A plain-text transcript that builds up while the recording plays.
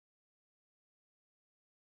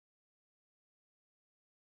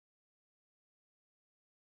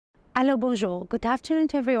Hello, bonjour. Good afternoon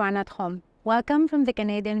to everyone at home. Welcome from the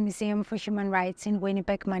Canadian Museum for Human Rights in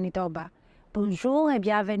Winnipeg, Manitoba. Bonjour et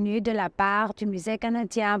bienvenue de la part du Musée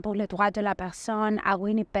canadien pour les droits de la personne à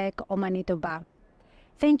Winnipeg, au Manitoba.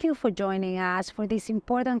 Thank you for joining us for this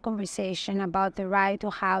important conversation about the right to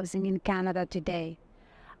housing in Canada today.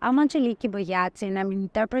 I'm Angelique Boyatzi, and I'm an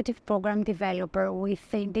interpretive program developer with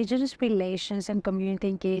the Indigenous Relations and Community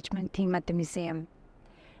Engagement team at the museum.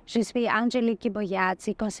 Je suis Angelique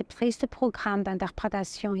Boyatzi, conceptrice de programme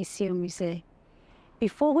d'interprétation ici au musée.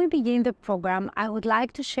 Before we begin the program, I would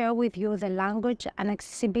like to share with you the language and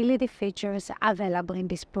accessibility features available in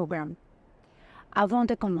this program. Avant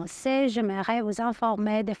de commencer, j'aimerais vous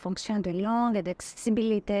informer des fonctions de langue et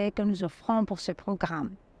d'accessibilité que nous offrons pour ce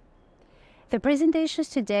programme. The presentations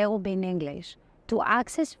today will be in English. To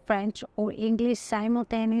access French or English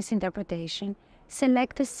simultaneous interpretation,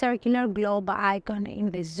 select the circular globe icon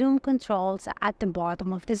in the Zoom controls at the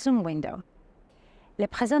bottom of the Zoom window. Les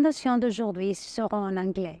présentations d'aujourd'hui seront en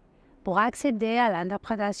anglais. Pour accéder à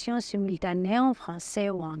l'interprétation simultanée en français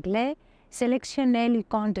ou anglais, sélectionnez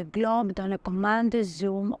l'icône de globe dans la commande de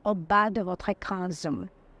Zoom au bas de votre écran Zoom.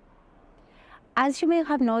 As you may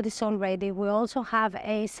have noticed already, we also have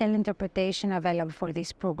ASL interpretation available for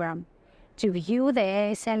this program. To view the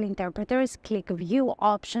ASL interpreters, click View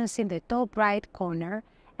options in the top right corner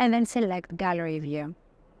and then select Gallery View.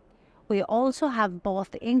 We also have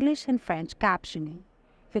both English and French captioning.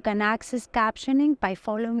 You can access captioning by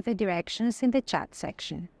following the directions in the chat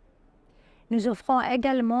section. Nous offrons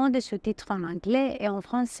également des sous-titres en anglais et en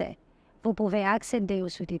français. Vous pouvez accéder au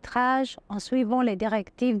sous-titrage en suivant les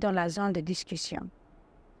directives dans la zone de discussion.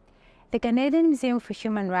 The Canadian Museum for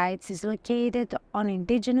Human Rights is located on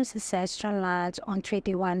Indigenous ancestral lands on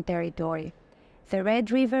Treaty 1 territory. The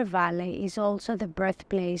Red River Valley is also the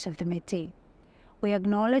birthplace of the Métis. We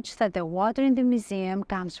acknowledge that the water in the museum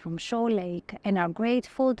comes from Shoal Lake and are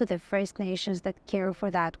grateful to the First Nations that care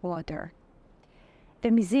for that water.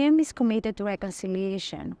 The museum is committed to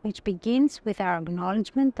reconciliation, which begins with our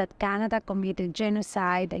acknowledgement that Canada committed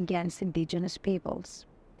genocide against Indigenous peoples.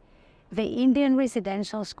 The Indian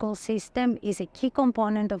residential school system is a key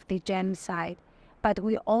component of the genocide, but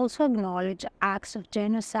we also acknowledge acts of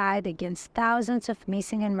genocide against thousands of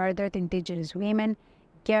missing and murdered Indigenous women,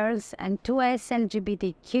 girls, and 2S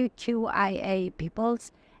LGBTQIA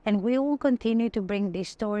peoples, and we will continue to bring these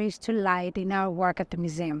stories to light in our work at the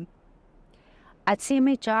museum. At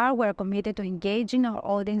CMHR, we're committed to engaging our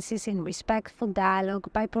audiences in respectful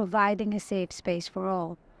dialogue by providing a safe space for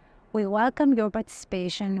all. We welcome your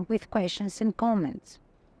participation with questions and comments.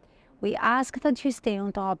 We ask that you stay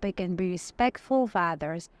on topic and be respectful of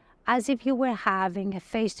others as if you were having a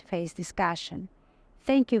face-to-face discussion.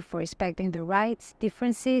 Thank you for respecting the rights,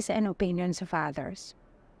 differences, and opinions of others.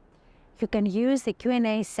 You can use the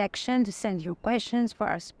Q&A section to send your questions for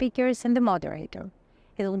our speakers and the moderator.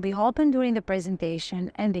 It will be open during the presentation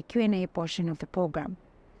and the Q&A portion of the program.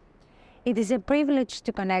 It is a privilege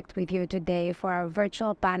to connect with you today for our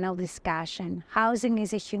virtual panel discussion, Housing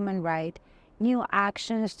is a Human Right, New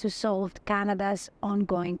Actions to Solve Canada's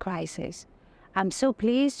Ongoing Crisis. I'm so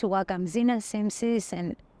pleased to welcome Zena Simces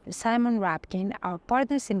and Simces Rabkin, our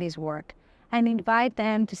partners in this work, and invite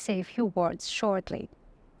them to say a few words shortly.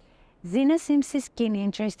 Zena Simces' keen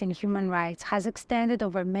interest in human rights has extended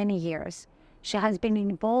over many years. She has been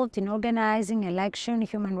involved in organizing election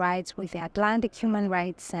human rights with the Atlantic Human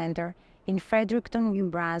Rights Center in Fredericton, New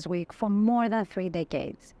Brunswick for more than 3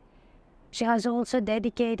 decades. She has also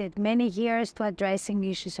dedicated many years to addressing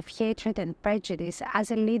issues of hatred and prejudice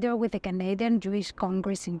as a leader with the Canadian Jewish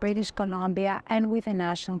Congress in British Columbia and with the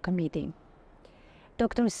National Committee.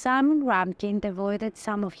 Dr. Simces Rabkin devoted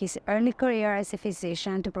some of his early career as a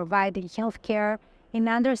physician to providing health care in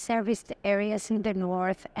underserviced areas in the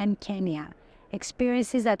North and Kenya,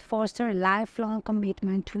 experiences that foster a lifelong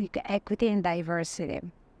commitment to equity and diversity.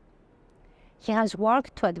 He has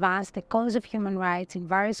worked to advance the cause of human rights in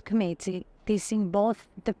various committees in both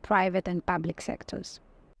the private and public sectors.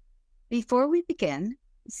 Before we begin,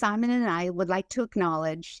 Simon and I would like to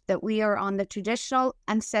acknowledge that we are on the traditional,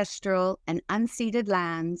 ancestral, and unceded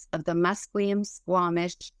lands of the Musqueam,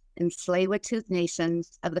 Squamish, and Tsleil-Waututh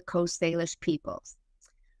nations of the Coast Salish peoples.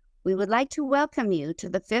 We would like to welcome you to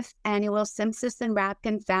the 5th Annual Simces and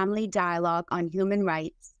Rabkin Family Dialogue on Human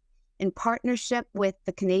Rights in partnership with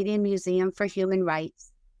the Canadian Museum for Human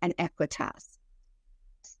Rights and Equitas.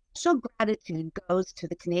 Special gratitude goes to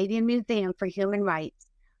the Canadian Museum for Human Rights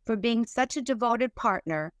for being such a devoted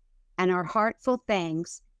partner, and our heartfelt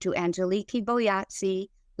thanks to Angelique Boyatzi,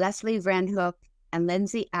 Leslie Vrenhoek, and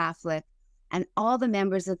Lindsay Affleck, and all the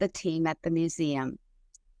members of the team at the museum.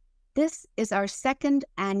 This is our second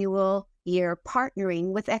annual year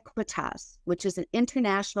partnering with Equitas, which is an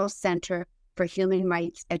international center for human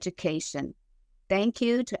rights education. Thank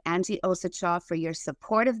you to Angie Osachaw for your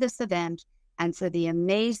support of this event and for the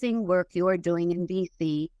amazing work you are doing in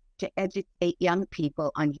BC to educate young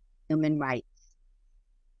people on human rights.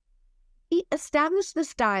 We established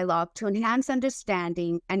this dialogue to enhance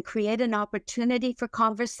understanding and create an opportunity for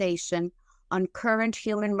conversation on current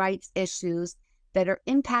human rights issues that are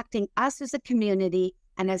impacting us as a community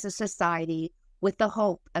and as a society, with the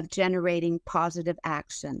hope of generating positive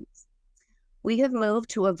actions. We have moved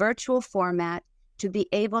to a virtual format to be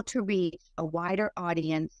able to reach a wider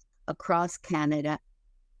audience across Canada.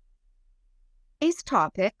 Today's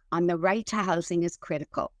topic on the right to housing is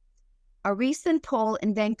critical. A recent poll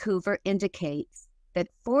in Vancouver indicates that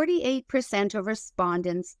 48% of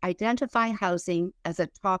respondents identify housing as a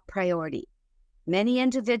top priority. Many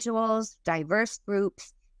individuals, diverse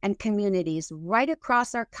groups, and communities right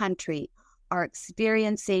across our country are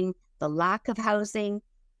experiencing the lack of housing,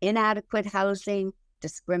 inadequate housing,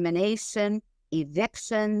 discrimination,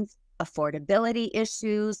 evictions, affordability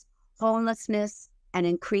issues, homelessness, and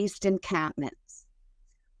increased encampments.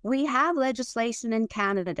 We have legislation in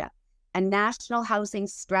Canada, a National Housing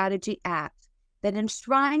Strategy Act, that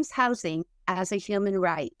enshrines housing as a human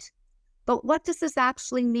right. But what does this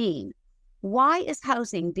actually mean? Why is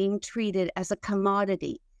housing being treated as a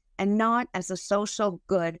commodity and not as a social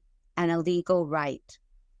good and a legal right?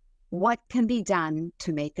 What can be done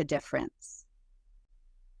to make a difference?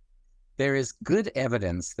 There is good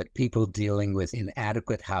evidence that people dealing with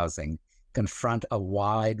inadequate housing confront a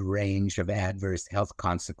wide range of adverse health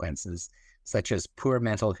consequences, such as poor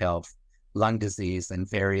mental health, lung disease, and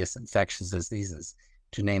various infectious diseases,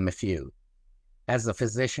 to name a few. As a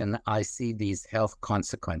physician, I see these health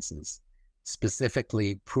consequences,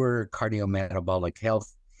 specifically poor cardiometabolic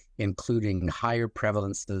health, including higher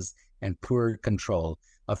prevalences and poor control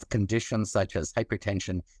of conditions such as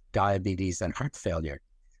hypertension, diabetes, and heart failure.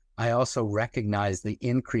 I also recognize the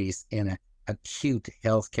increase in acute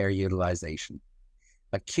healthcare utilization.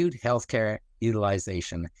 Acute healthcare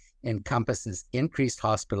utilization encompasses increased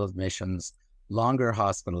hospital admissions, longer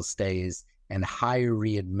hospital stays, and higher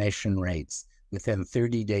readmission rates within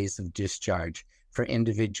 30 days of discharge for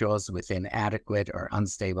individuals with inadequate or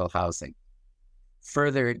unstable housing.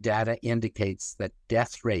 Further data indicates that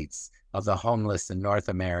death rates of the homeless in North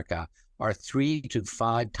America are 3 to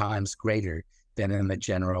 5 times greater than in the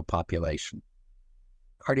general population.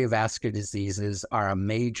 Cardiovascular diseases are a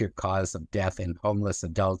major cause of death in homeless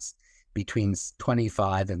adults between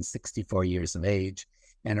 25 and 64 years of age,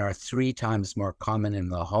 and are 3 times more common in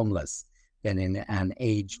the homeless than in an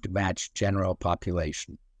age-matched general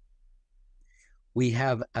population. We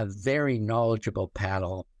have a very knowledgeable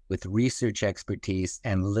panel with research expertise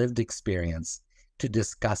and lived experience to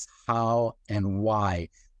discuss how and why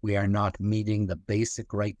we are not meeting the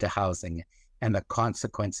basic right to housing and the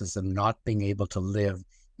consequences of not being able to live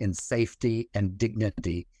in safety and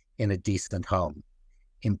dignity in a decent home.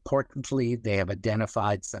 Importantly, they have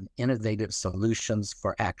identified some innovative solutions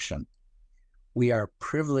for action. We are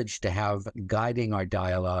privileged to have guiding our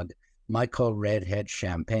dialogue Michael Redhead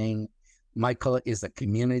Champagne. Michael is a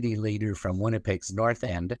community leader from Winnipeg's North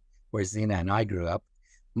End, where Zena and I grew up.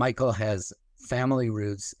 Michael has family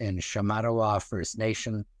roots in Shamattawa First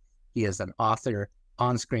Nation. He is an author,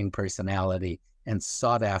 on-screen personality, and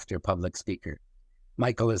sought-after public speaker.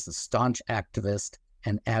 Michael is a staunch activist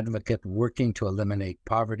and advocate working to eliminate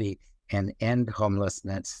poverty and end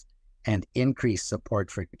homelessness and increase support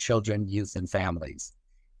for children, youth, and families.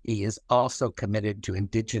 He is also committed to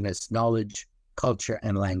Indigenous knowledge, culture,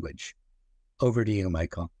 and language. Over to you,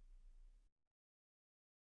 Michael.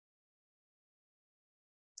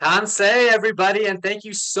 Tansei, everybody, and thank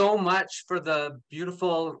you so much for the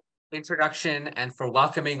beautiful introduction and for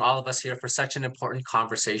welcoming all of us here for such an important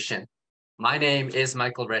conversation. My name is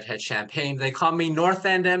Michael Redhead Champagne. They call me North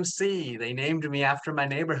End MC. They named me after my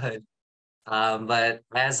neighborhood. But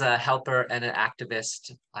as a helper and an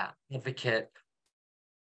activist, advocate,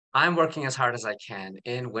 I'm working as hard as I can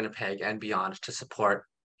in Winnipeg and beyond to support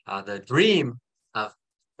the dream of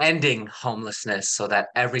ending homelessness so that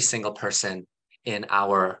every single person in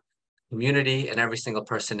our community and every single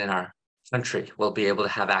person in our country will be able to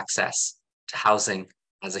have access to housing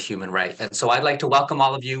as a human right. And so I'd like to welcome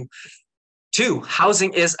all of you to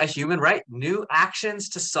Housing is a Human Right, New Actions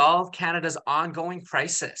to Solve Canada's Ongoing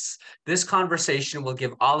Crisis. This conversation will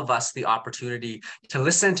give all of us the opportunity to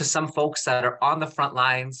listen to some folks that are on the front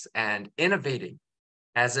lines and innovating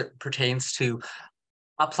as it pertains to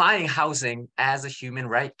applying housing as a human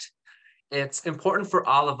right. It's important for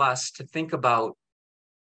all of us to think about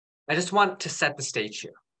I just want to set the stage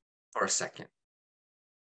here for a second.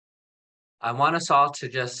 I want us all to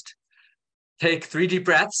just take 3 deep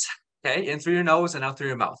breaths, okay? In through your nose and out through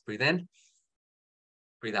your mouth. Breathe in,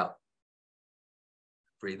 breathe out.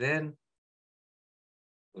 Breathe in,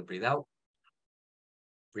 and breathe out.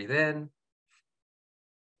 Breathe in,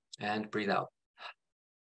 and breathe out.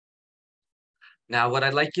 Now, what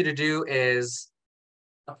I'd like you to do is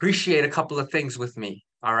appreciate a couple of things with me,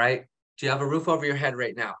 all right? Do you have a roof over your head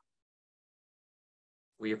right now?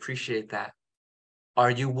 We appreciate that.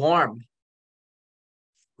 Are you warm?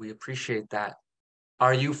 We appreciate that.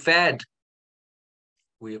 Are you fed?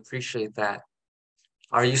 We appreciate that.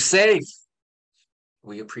 Are you safe?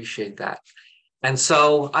 We appreciate that. And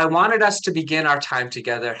so I wanted us to begin our time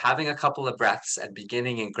together, having a couple of breaths and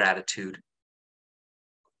beginning in gratitude,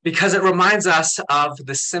 because it reminds us of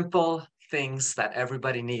the simple things that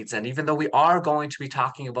everybody needs. And even though we are going to be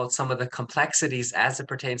talking about some of the complexities as it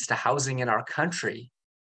pertains to housing in our country,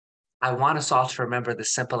 I want us all to remember the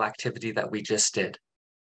simple activity that we just did.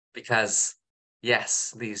 Because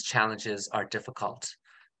yes, these challenges are difficult,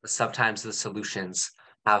 but sometimes the solutions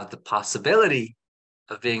have the possibility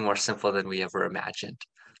of being more simple than we ever imagined.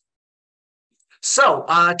 So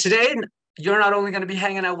today, you're not only going to be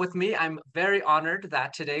hanging out with me, I'm very honored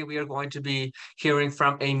that today we are going to be hearing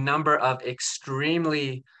from a number of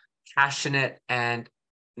extremely passionate and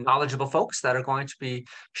knowledgeable folks that are going to be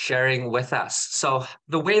sharing with us. So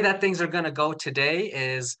the way that things are going to go today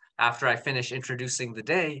is, after I finish introducing the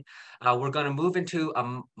day, we're going to move into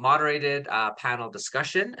a moderated panel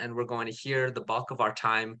discussion, and we're going to hear the bulk of our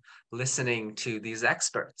time listening to these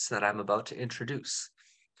experts that I'm about to introduce.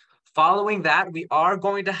 Following that, we are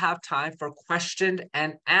going to have time for question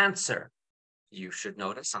and answer. You should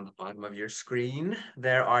notice on the bottom of your screen,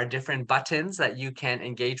 there are different buttons that you can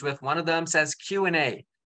engage with. One of them says Q&A.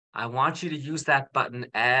 I want you to use that button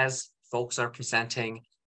as folks are presenting.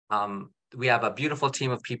 We have a beautiful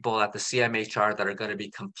team of people at the CMHR that are going to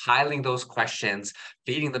be compiling those questions,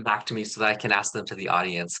 feeding them back to me so that I can ask them to the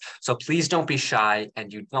audience. So please don't be shy,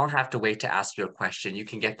 and you don't have to wait to ask your question. You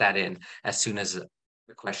can get that in as soon as the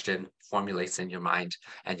question formulates in your mind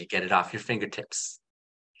and you get it off your fingertips.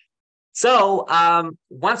 So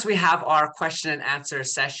once we have our question and answer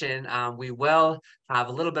session, we will have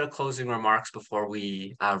a little bit of closing remarks before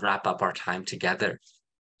we wrap up our time together.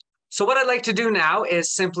 So what I'd like to do now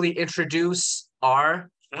is simply introduce our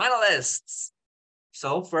panelists.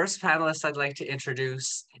 So first panelist I'd like to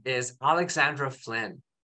introduce is Alexandra Flynn.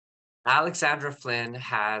 Alexandra Flynn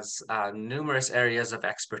has numerous areas of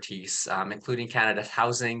expertise, including Canada's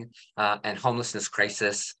housing and homelessness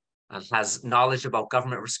crisis, has knowledge about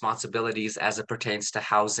government responsibilities as it pertains to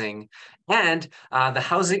housing, and the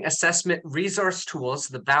housing assessment resource tools,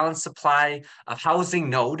 the balanced supply of housing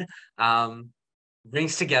node,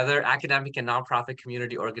 brings together academic and nonprofit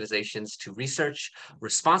community organizations to research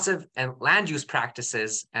responsive and land use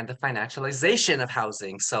practices and the financialization of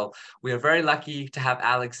housing. So we are very lucky to have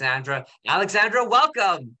Alexandra. Alexandra,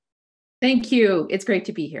 welcome. Thank you. It's great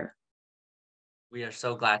to be here. We are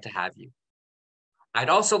so glad to have you. I'd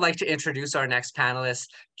also like to introduce our next panelist,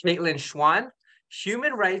 Caitlin Schwan,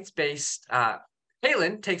 human rights-based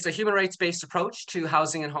Caitlin takes a human rights-based approach to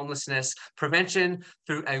housing and homelessness prevention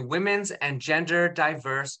through a women's and gender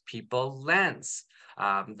diverse people lens.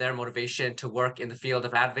 Their motivation to work in the field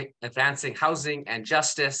of advancing housing and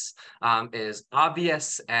justice is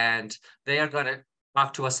obvious, and they are going to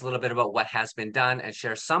talk to us a little bit about what has been done and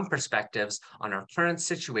share some perspectives on our current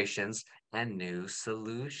situations and new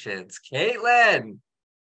solutions. Caitlin,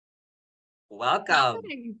 welcome.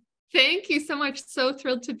 Hi. Thank you so much. So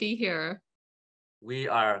thrilled to be here. We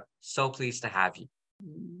are so pleased to have you.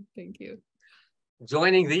 Thank you.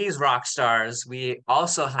 Joining these rock stars, we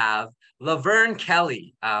also have Laverne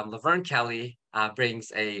Kelly. Laverne Kelly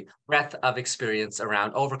brings a breadth of experience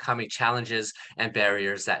around overcoming challenges and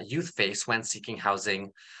barriers that youth face when seeking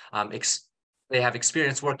housing. They have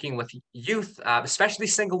experience working with youth, especially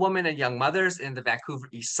single women and young mothers in the Vancouver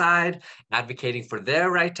East Side, advocating for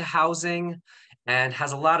their right to housing, and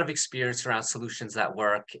has a lot of experience around solutions that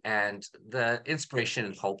work, and the inspiration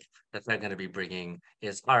and hope that they're going to be bringing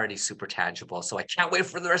is already super tangible. So I can't wait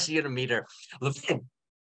for the rest of you to meet her. Laverne.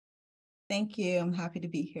 Thank you. I'm happy to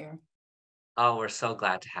be here. Oh, we're so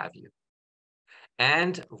glad to have you.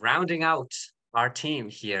 And rounding out our team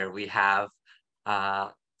here, we have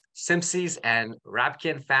Simces and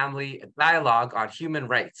Rabkin Family Dialogue on Human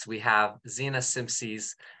Rights. We have Zena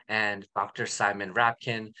Simces and Dr. Simon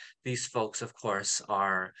Rabkin. These folks, of course,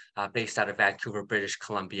 are based out of Vancouver, British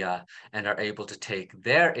Columbia, and are able to take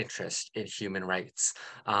their interest in human rights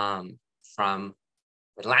from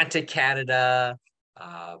Atlantic Canada,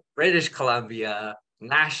 British Columbia,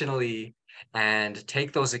 nationally, and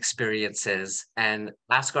take those experiences and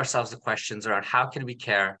ask ourselves the questions around how can we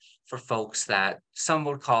care for folks that some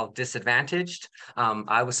would call disadvantaged.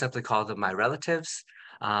 I would simply call them my relatives.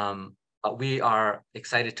 But we are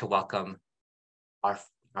excited to welcome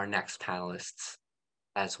our next panelists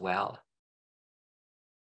as well.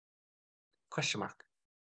 Question mark.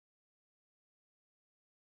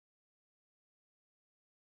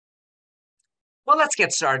 Well, let's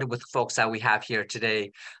get started with the folks that we have here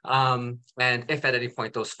today. And if at any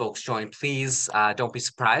point those folks join, please don't be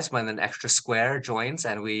surprised when an extra square joins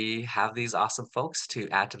and we have these awesome folks to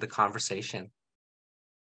add to the conversation.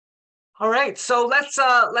 All right, so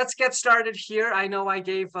let's get started here. I know I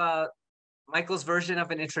gave Michael's version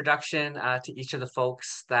of an introduction to each of the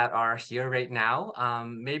folks that are here right now.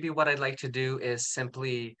 Maybe what I'd like to do is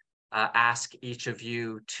simply ask each of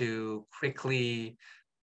you to quickly,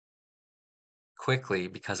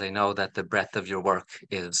 because I know that the breadth of your work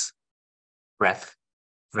is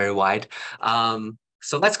very wide.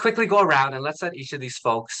 So let's quickly go around and let's let each of these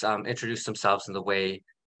folks introduce themselves in the way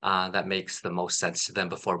that makes the most sense to them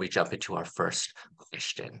before we jump into our first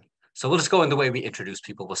question. So we'll just go in the way we introduce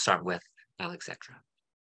people. We'll start with Alexandra.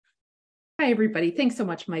 Hi, everybody. Thanks so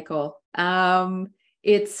much, Michael.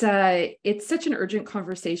 It's such an urgent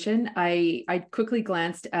conversation. I quickly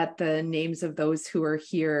glanced at the names of those who are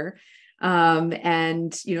here.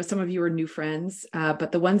 And, you know, some of you are new friends,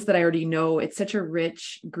 but the ones that I already know, it's such a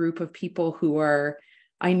rich group of people who are,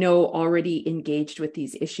 I know, already engaged with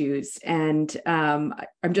these issues. And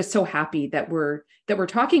I'm just so happy that we're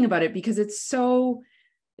talking about it because it's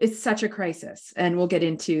such a crisis, and we'll get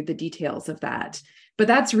into the details of that. But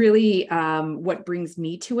that's really what brings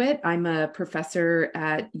me to it. I'm a professor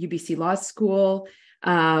at UBC Law School.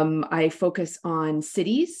 I focus on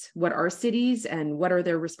cities. What are cities and what are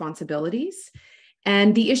their responsibilities?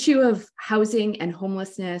 And the issue of housing and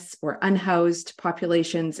homelessness or unhoused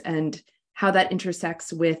populations and how that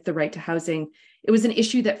intersects with the right to housing, it was an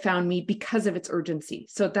issue that found me because of its urgency.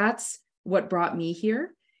 So that's what brought me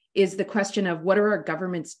here, is the question of what are our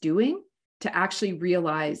governments doing to actually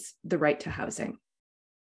realize the right to housing?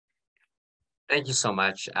 Thank you so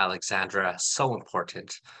much, Alexandra. So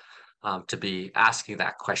important to be asking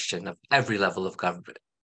that question of every level of government.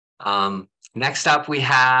 Next up, we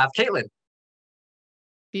have Caitlin.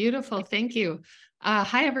 Beautiful. Thank you.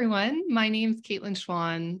 Hi, everyone. My name's Caitlin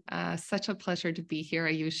Schwan. Such a pleasure to be here.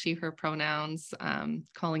 I use she, her pronouns,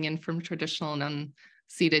 calling in from traditional and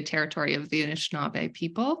unceded territory of the Anishinaabe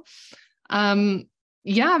people.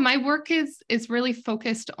 Yeah, my work is really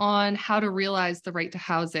focused on how to realize the right to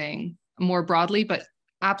housing more broadly, but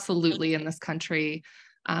absolutely in this country.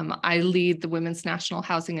 I lead the Women's National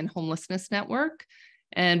Housing and Homelessness Network.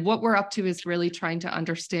 And what we're up to is really trying to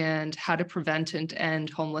understand how to prevent and end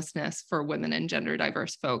homelessness for women and gender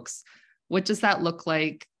diverse folks. What does that look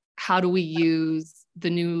like? How do we use the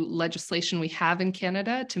new legislation we have in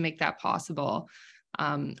Canada to make that possible?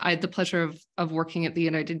 I had the pleasure of working at the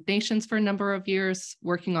United Nations for a number of years,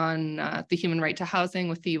 working on the human right to housing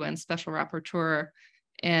with the UN Special Rapporteur.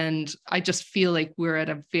 And I just feel like we're at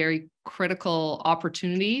a very critical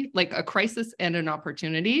opportunity, like a crisis and an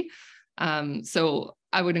opportunity. So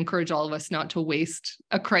I would encourage all of us not to waste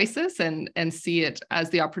a crisis and see it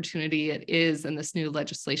as the opportunity it is. And this new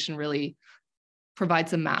legislation really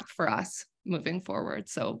provides a map for us moving forward.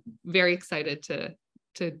 So very excited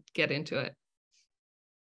to get into it.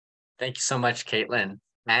 Thank you so much, Caitlin.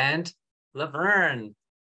 And Laverne.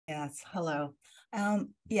 Yes, hello.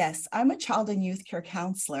 Yes, I'm a child and youth care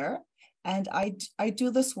counselor, and I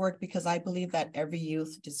do this work because I believe that every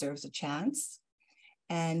youth deserves a chance.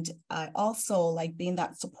 And I also like being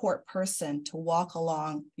that support person to walk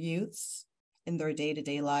along youths in their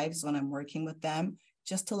day-to-day lives when I'm working with them,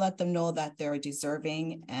 just to let them know that they're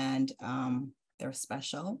deserving and they're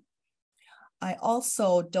special. I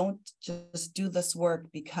also don't just do this work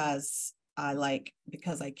because I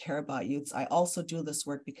care about youths. I also do this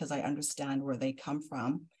work because I understand where they come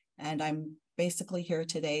from. And I'm basically here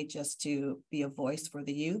today just to be a voice for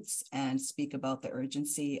the youths and speak about the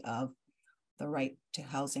urgency of the right to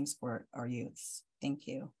housing for our youths. Thank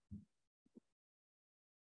you.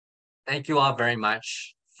 Thank you all very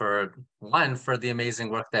much for the amazing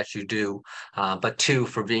work that you do, but two,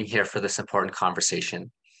 for being here for this important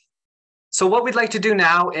conversation. So what we'd like to do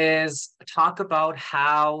now is talk about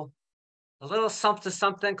how a little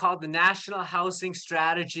something called the National Housing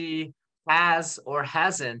Strategy has or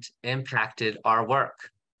hasn't impacted our work.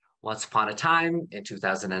 Once upon a time, in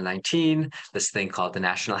 2019, this thing called the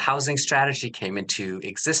National Housing Strategy came into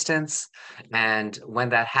existence. And when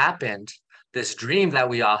that happened, this dream that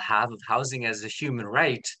we all have of housing as a human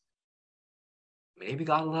right maybe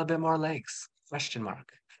got a little bit more legs, question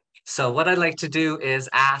mark. So what I'd like to do is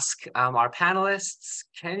ask our panelists,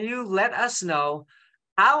 can you let us know,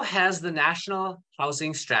 how has the National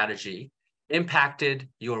Housing Strategy impacted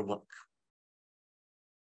your work?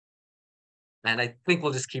 And I think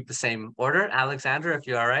we'll just keep the same order. Alexandra, if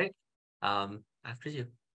you're all right, after you.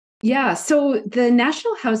 Yeah, so the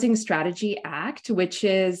National Housing Strategy Act, which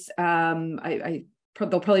is, there'll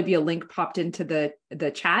probably be a link popped into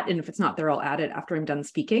the chat, and if it's not there, I'll add it after I'm done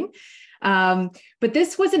speaking. But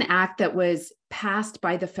this was an act that was passed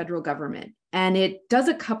by the federal government, and it does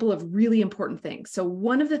a couple of really important things. So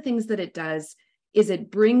one of the things that it does is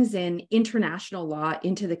it brings in international law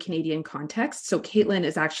into the Canadian context. So Caitlin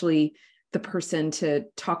is actually the person to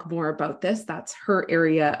talk more about this. That's her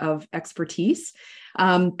area of expertise.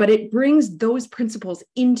 But it brings those principles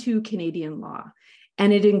into Canadian law.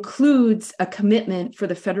 And it includes a commitment for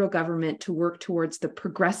the federal government to work towards the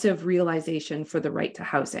progressive realization for the right to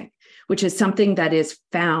housing, which is something that is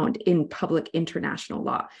found in public international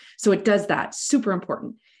law. So it does that, super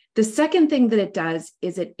important. The second thing that it does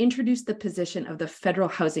is it introduced the position of the federal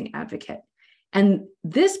housing advocate. And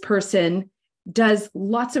this person does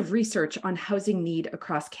lots of research on housing need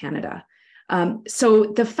across Canada. So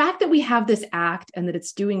the fact that we have this act and that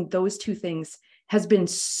it's doing those two things has been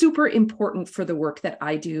super important for the work that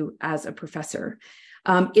I do as a professor.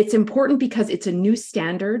 It's important because it's a new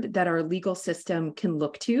standard that our legal system can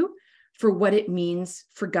look to for what it means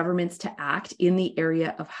for governments to act in the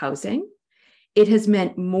area of housing. It has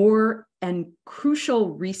meant more and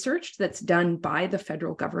crucial research that's done by the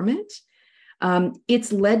federal government.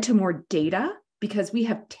 It's led to more data because we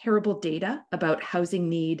have terrible data about housing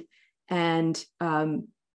need and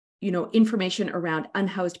information around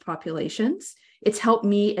unhoused populations. It's helped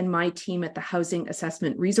me and my team at the Housing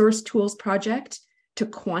Assessment Resource Tools Project to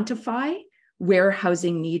quantify where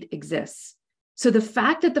housing need exists. So the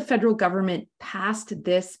fact that the federal government passed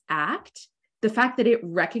this act, the fact that it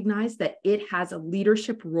recognized that it has a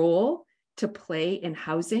leadership role to play in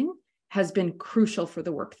housing has been crucial for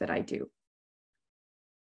the work that I do.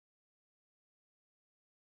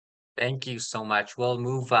 Thank you so much. We'll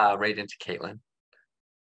move right into Caitlin.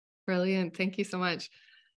 Brilliant. Thank you so much.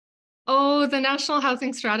 Oh, the National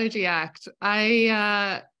Housing Strategy Act.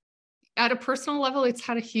 At a personal level, it's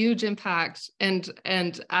had a huge impact, and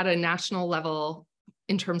at a national level,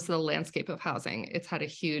 in terms of the landscape of housing, it's had a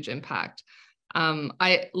huge impact.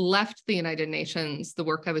 I left the United Nations, the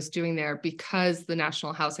work I was doing there, because the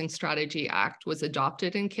National Housing Strategy Act was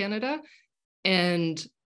adopted in Canada, and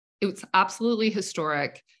it was absolutely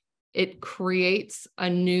historic. It creates a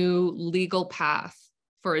new legal path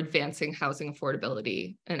for advancing housing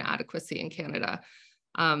affordability and adequacy in Canada.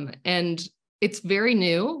 And it's very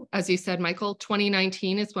new. As you said, Michael,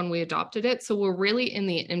 2019 is when we adopted it. So we're really in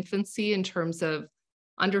the infancy in terms of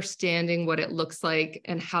understanding what it looks like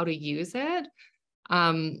and how to use it.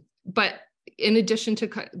 But in addition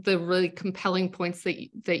to the really compelling points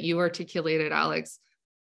that you articulated, Alex,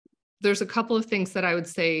 there's a couple of things that I would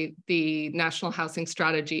say the National Housing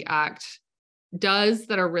Strategy Act does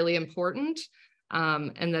that are really important,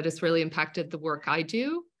 and that has really impacted the work I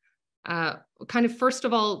do. First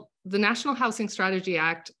of all, the National Housing Strategy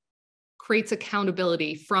Act creates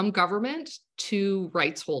accountability from government to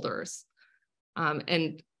rights holders.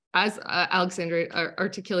 And as Alexandra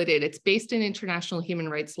articulated, it's based in international human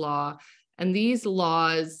rights law, and these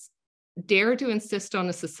laws dare to insist on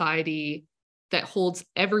a society that holds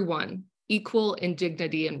everyone equal in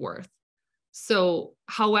dignity and worth. So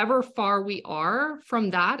however far we are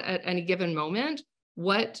from that at any given moment,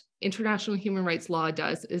 what international human rights law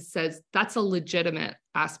does is says that's a legitimate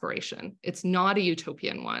aspiration. It's not a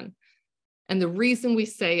utopian one. And the reason we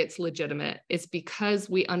say it's legitimate is because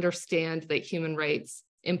we understand that human rights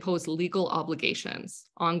impose legal obligations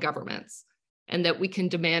on governments, and that we can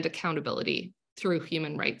demand accountability through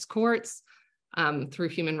human rights courts, through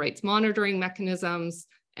human rights monitoring mechanisms,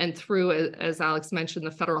 and through, as Alex mentioned,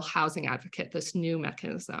 the federal housing advocate, this new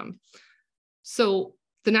mechanism. So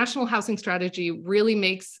the National Housing Strategy really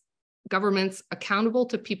makes governments accountable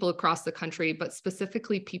to people across the country, but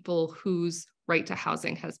specifically people whose right to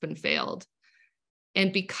housing has been failed.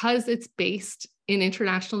 And because it's based in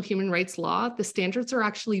international human rights law, the standards are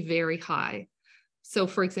actually very high. So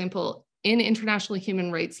for example, in international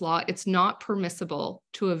human rights law, it's not permissible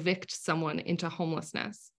to evict someone into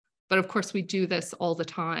homelessness. But of course, we do this all the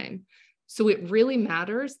time. So it really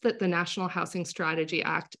matters that the National Housing Strategy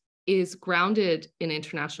Act is grounded in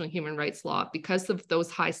international human rights law because of those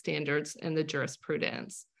high standards and the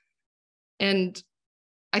jurisprudence. And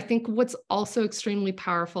I think what's also extremely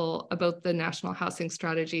powerful about the National Housing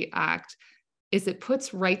Strategy Act is it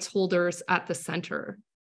puts rights holders at the center.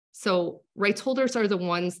 So rights holders are the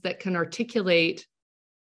ones that can articulate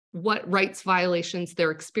what rights violations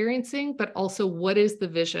they're experiencing, but also what is the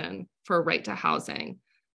vision for a right to housing.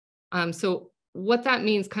 So what that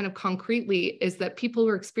means kind of concretely is that people who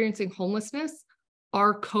are experiencing homelessness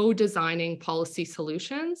are co-designing policy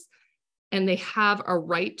solutions, and they have a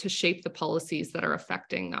right to shape the policies that are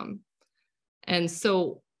affecting them. And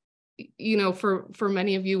so, you know, for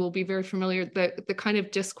many of you will be very familiar that the kind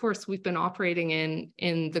of discourse we've been operating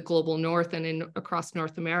in the global north and across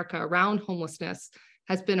North America around homelessness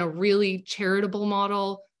has been a really charitable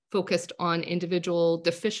model focused on individual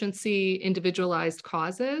deficiency, individualized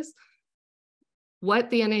causes. What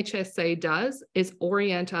the NHSA does is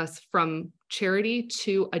orient us from charity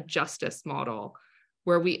to a justice model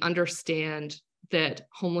where we understand that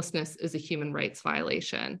homelessness is a human rights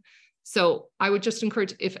violation. So I would just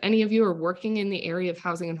encourage, if any of you are working in the area of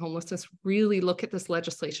housing and homelessness, really look at this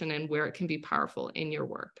legislation and where it can be powerful in your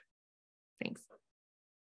work. Thanks.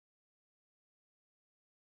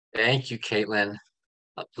 Thank you, Caitlin.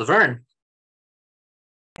 Laverne.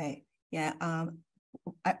 Okay, yeah.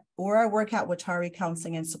 Where I work at Watari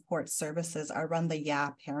Counseling and Support Services, I run the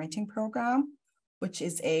YA Parenting Program, which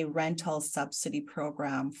is a rental subsidy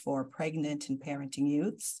program for pregnant and parenting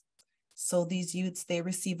youths. So these youths, they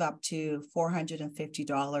receive up to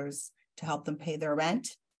 $450 to help them pay their rent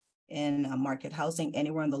in market housing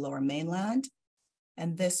anywhere in the Lower Mainland.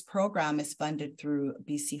 And this program is funded through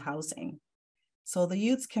BC Housing. So the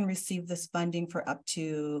youths can receive this funding for up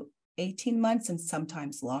to 18 months and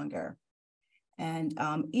sometimes longer. And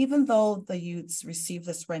even though the youths receive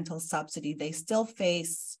this rental subsidy, they still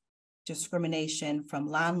face discrimination from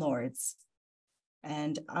landlords.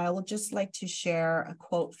 And I would just like to share a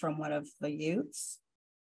quote from one of the youths.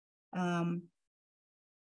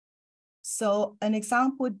 So an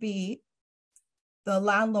example would be the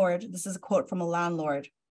landlord. This is a quote from a landlord.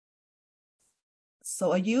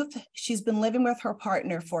 So a youth, she's been living with her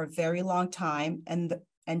partner for a very long time,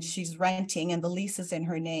 and she's renting, and the lease is in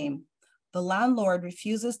her name. The landlord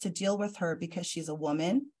refuses to deal with her because she's a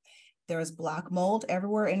woman. There is black mold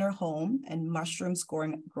everywhere in her home and mushrooms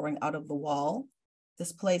growing out of the wall.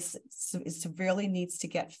 This place severely needs to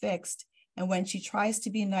get fixed. And when she tries to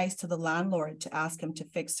be nice to the landlord to ask him to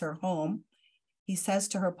fix her home, he says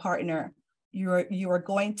to her partner, you are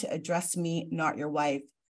going to address me, not your wife.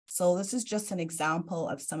 So this is just an example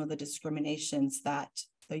of some of the discriminations that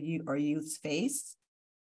our youths face.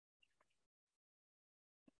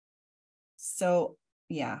 So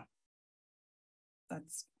yeah,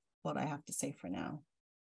 that's what I have to say for now.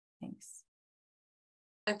 Thanks.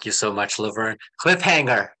 Thank you so much, Laverne.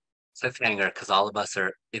 Cliffhanger, because all of us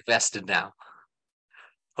are invested now.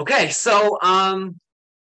 Okay, so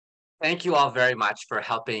thank you all very much for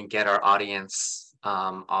helping get our audience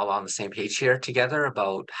all on the same page here together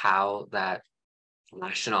about how that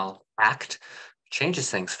National Act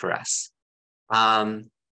changes things for us.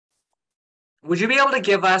 Would you be able to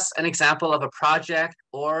give us an example of a project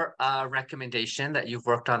or a recommendation that you've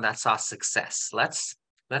worked on that saw success? Let's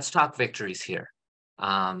talk victories here.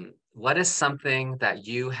 What is something that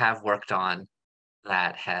you have worked on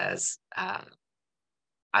that has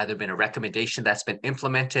either been a recommendation that's been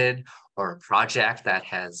implemented or a project that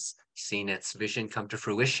has seen its vision come to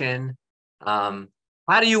fruition? How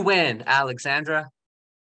do you win, Alexandra?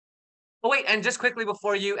 Oh, wait, and just quickly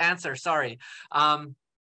before you answer, sorry.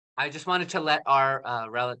 I just wanted to let our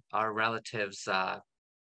relatives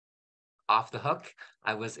off the hook.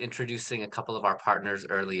 I was introducing a couple of our partners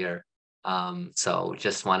earlier. So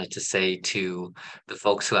just wanted to say to the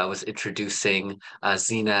folks who I was introducing,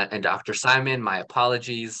 Zena and Dr. Simon, my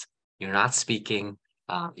apologies. You're not speaking.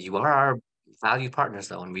 You are our valued partners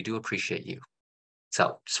though, and we do appreciate you.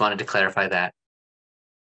 So just wanted to clarify that.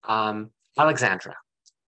 Alexandra.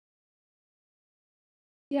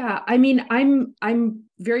 Yeah, I mean, I'm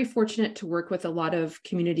very fortunate to work with a lot of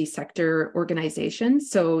community sector organizations.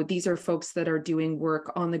 So these are folks that are doing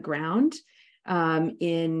work on the ground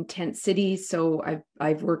in tent cities. So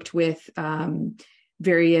I've worked with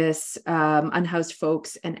various unhoused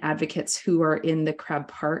folks and advocates who are in the Crab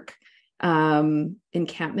Park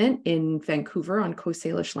encampment in Vancouver on Coast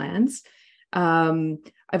Salish lands.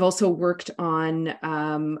 I've also worked on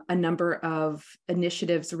a number of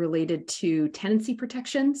initiatives related to tenancy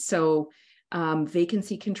protection. So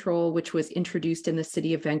vacancy control, which was introduced in the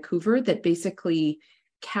city of Vancouver, that basically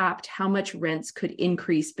capped how much rents could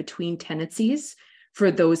increase between tenancies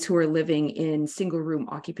for those who are living in single room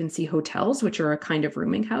occupancy hotels, which are a kind of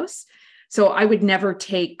rooming house. So I would never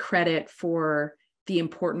take credit for the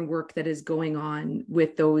important work that is going on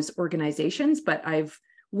with those organizations, but I've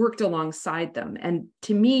worked alongside them. And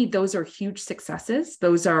to me, those are huge successes.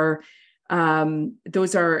 Those are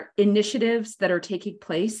initiatives that are taking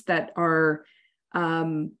place that are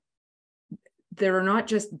not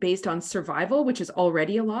just based on survival, which is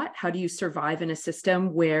already a lot. How do you survive in a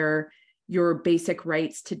system where your basic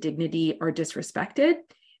rights to dignity are disrespected?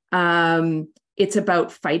 It's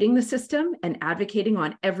about fighting the system and advocating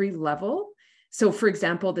on every level. So, for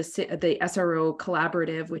example, the SRO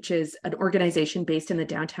Collaborative, which is an organization based in the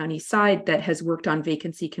downtown East Side that has worked on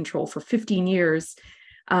vacancy control for 15 years,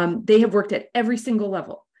 they have worked at every single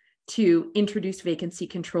level to introduce vacancy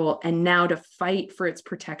control and now to fight for its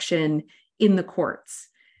protection in the courts.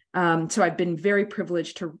 So I've been very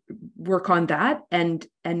privileged to work on that, and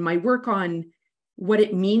my work on what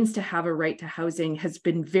it means to have a right to housing has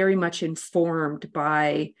been very much informed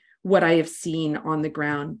by what I have seen on the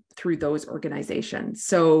ground through those organizations.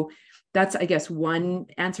 So that's, I guess, one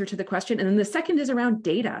answer to the question. And then the second is around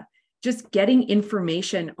data, just getting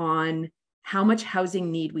information on how much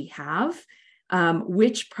housing need we have,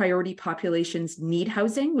 which priority populations need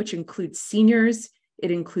housing, which includes seniors,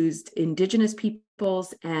 it includes Indigenous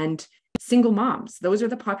peoples and single moms. Those are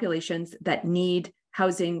the populations that need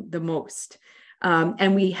housing the most.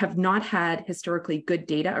 And we have not had historically good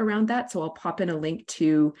data around that. So I'll pop in a link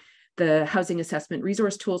to the Housing Assessment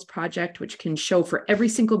Resource Tools Project, which can show for every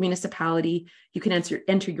single municipality, you can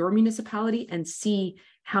enter your municipality and see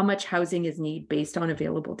how much housing is needed based on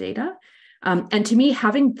available data. And to me,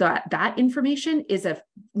 having that information is a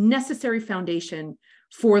necessary foundation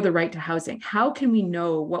for the right to housing. How can we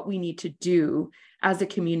know what we need to do as a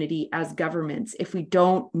community, as governments, if we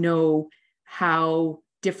don't know how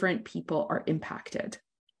different people are impacted?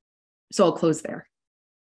 So I'll close there.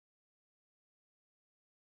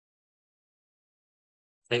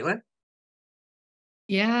 Caitlin?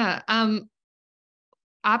 Yeah,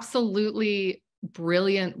 absolutely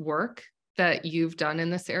brilliant work that you've done in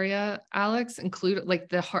this area, Alex, include like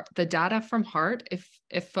the data from HEART.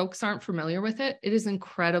 If folks aren't familiar with it, it is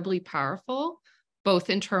incredibly powerful, both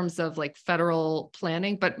in terms of like federal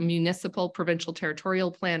planning, but municipal, provincial,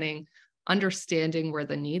 territorial planning, understanding where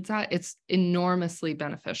the needs are. It's enormously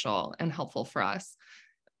beneficial and helpful for us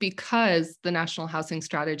because the National Housing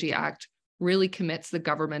Strategy Act really commits the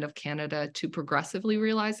government of Canada to progressively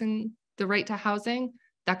realizing the right to housing.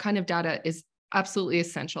 That kind of data is absolutely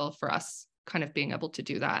essential for us kind of being able to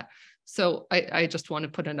do that. So I just want to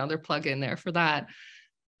put another plug in there for that.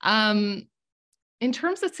 In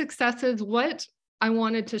terms of successes, what I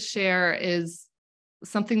wanted to share is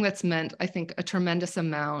something that's meant, I think, a tremendous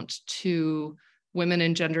amount to women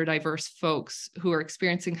and gender diverse folks who are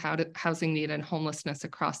experiencing housing need and homelessness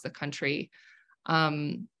across the country.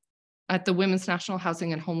 At the Women's National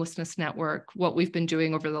Housing and Homelessness Network, what we've been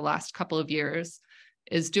doing over the last couple of years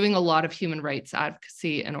is doing a lot of human rights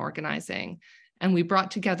advocacy and organizing. And we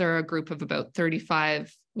brought together a group of about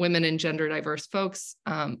 35 women and gender diverse folks,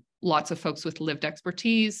 lots of folks with lived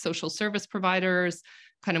expertise, social service providers,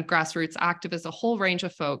 kind of grassroots activists, a whole range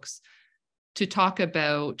of folks to talk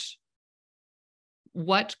about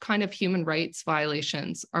what kind of human rights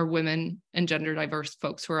violations are women and gender diverse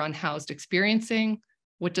folks who are unhoused experiencing.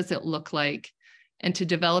 What does it look like? And to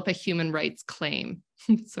develop a human rights claim.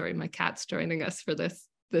 Sorry, my cat's joining us for this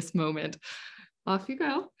moment. Off you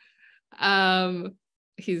go.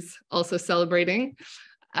 He's also celebrating.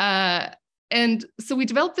 And so we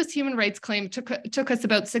developed this human rights claim. Took us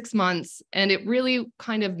about 6 months, and it really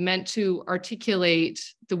kind of meant to articulate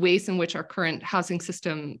the ways in which our current housing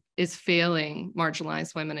system is failing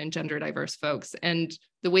marginalized women and gender diverse folks, and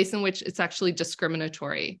the ways in which it's actually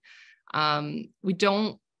discriminatory. We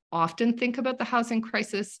don't often think about the housing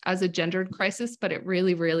crisis as a gendered crisis, but it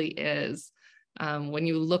really, really is. When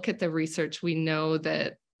you look at the research, we know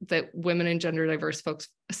that women and gender diverse folks,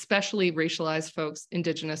 especially racialized folks,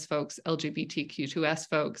 Indigenous folks, LGBTQ2S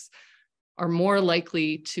folks, are more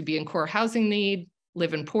likely to be in core housing need,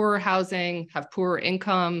 live in poorer housing, have poorer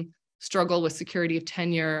income, struggle with security of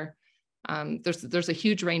tenure. There's a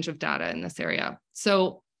huge range of data in this area.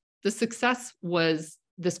 So the success was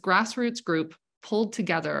this grassroots group pulled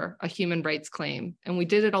together a human rights claim, and we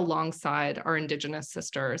did it alongside our Indigenous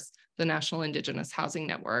sisters, the National Indigenous Housing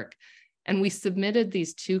Network. And we submitted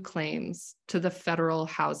these 2 claims to the Federal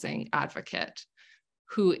Housing Advocate,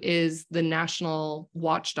 who is the national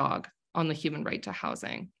watchdog on the human right to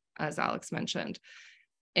housing, as Alex mentioned.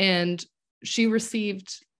 And she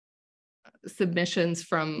received submissions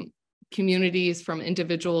from communities, from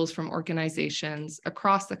individuals, from organizations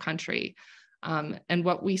across the country. And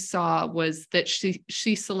what we saw was that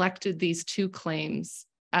she selected these 2 claims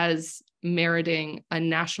as meriting a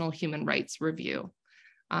national human rights review.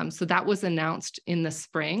 So that was announced in the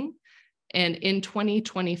spring. And in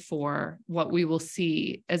 2024, what we will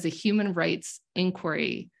see as a human rights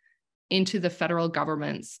inquiry into the federal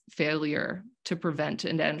government's failure to prevent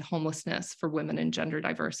and end homelessness for women and gender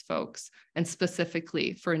diverse folks, and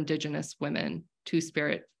specifically for Indigenous women,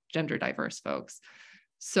 Two-Spirit, gender diverse folks.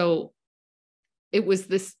 So it was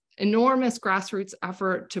this enormous grassroots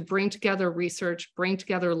effort to bring together research, bring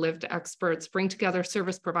together lived experts, bring together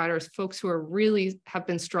service providers, folks who are really have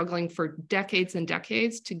been struggling for decades and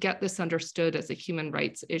decades to get this understood as a human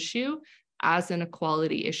rights issue, as an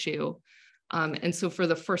equality issue. And so for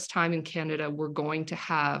the first time in Canada, we're going to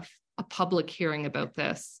have a public hearing about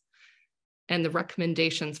this. And the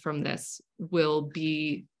recommendations from this will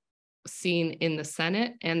be seen in the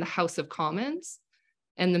Senate and the House of Commons.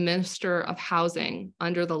 And the Minister of Housing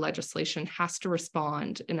under the legislation has to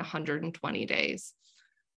respond in 120 days.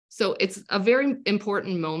 So it's a very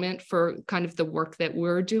important moment for kind of the work that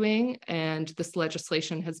we're doing, and this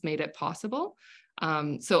legislation has made it possible.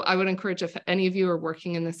 So I would encourage, if any of you are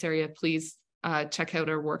working in this area, please check out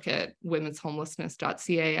our work at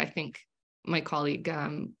womenshomelessness.ca. I think my colleague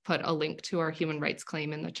put a link to our human rights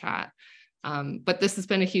claim in the chat. But this has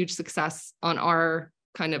been a huge success on our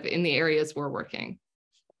kind of in the areas we're working.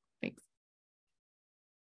 Thanks.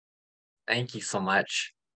 Thank you so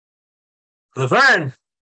much. Laverne.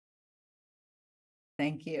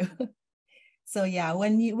 Thank you. So yeah,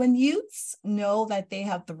 when youths know that they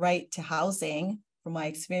have the right to housing, from my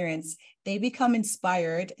experience, they become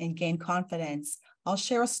inspired and gain confidence. I'll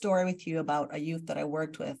share a story with you about a youth that I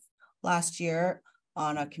worked with last year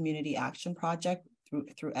on a community action project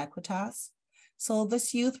through Equitas. So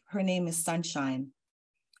this youth, her name is Sunshine.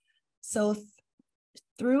 So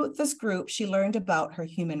through this group, she learned about her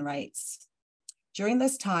human rights. During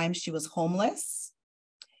this time, she was homeless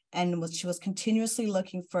and she was continuously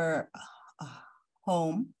looking for a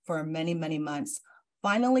home for many, many months.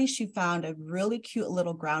 Finally, she found a really cute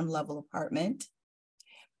little ground level apartment.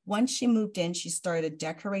 Once she moved in, she started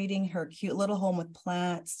decorating her cute little home with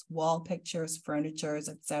plants, wall pictures, furniture,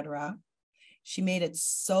 etc. She made it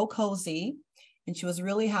so cozy, and she was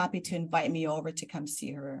really happy to invite me over to come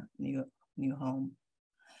see her new home.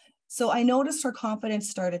 So I noticed her confidence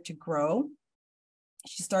started to grow.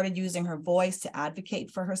 She started using her voice to advocate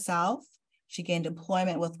for herself. She gained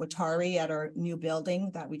employment with Watari at our new building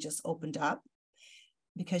that we just opened up,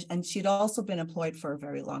 and she'd also been employed for a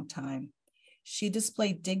very long time. She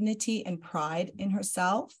displayed dignity and pride in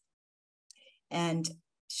herself. And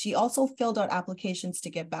she also filled out applications to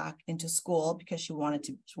get back into school because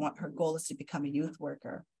her goal is to become a youth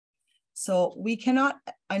worker. So we cannot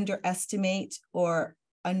underestimate or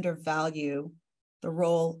undervalue the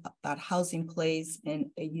role that housing plays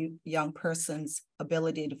in a young person's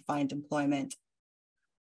ability to find employment.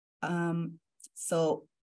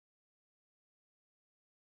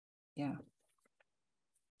 Yeah,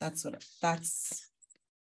 that's what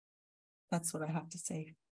I have to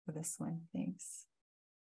say for this one. Thanks.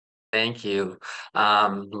 Thank you,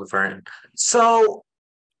 Laverne. So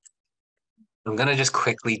I'm going to just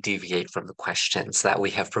quickly deviate from the questions that we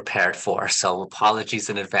have prepared for. So apologies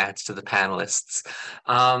in advance to the panelists.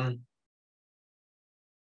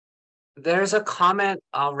 There's a comment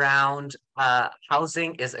around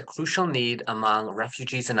housing is a crucial need among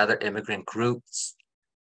refugees and other immigrant groups.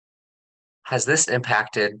 Has this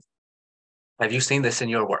impacted, have you seen this in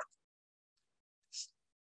your work?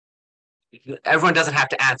 Everyone doesn't have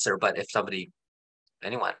to answer, but if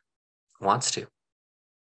anyone wants to.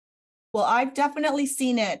 Well, I've definitely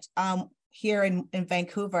seen it here in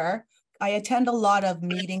Vancouver. I attend a lot of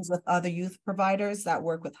meetings with other youth providers that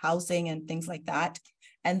work with housing and things like that.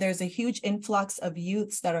 And there's a huge influx of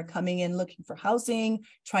youths that are coming in looking for housing,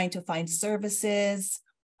 trying to find services.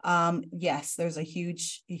 Yes, there's a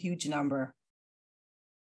huge number.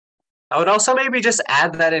 I would also maybe just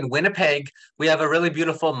add that in Winnipeg, we have a really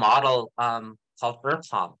beautiful model called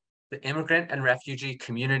IRCOM, the Immigrant and Refugee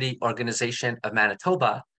Community Organization of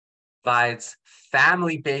Manitoba, provides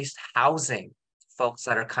family-based housing to folks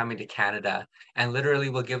that are coming to Canada, and literally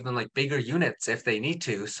will give them like bigger units if they need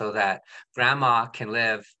to, so that grandma can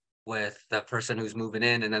live with the person who's moving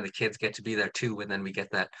in, and then the kids get to be there too, and then we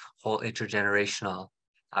get that whole intergenerational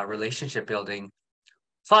relationship building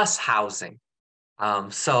plus housing.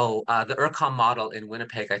 So the IRCOM model in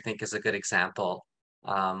Winnipeg, I think, is a good example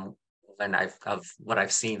of what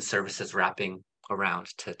I've seen services wrapping around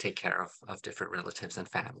to take care of different relatives and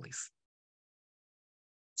families.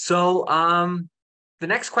 So the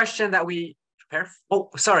next question that we prepare.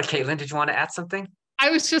 Oh, sorry, Caitlin, did you want to add something?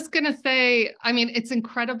 I was just going to say, I mean, it's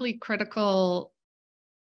incredibly critical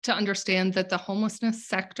to understand that the homelessness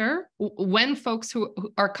sector, when folks who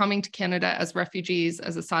are coming to Canada as refugees,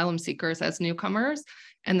 as asylum seekers, as newcomers,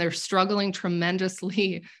 and they're struggling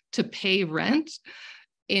tremendously to pay rent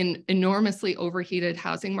in enormously overheated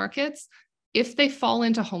housing markets, if they fall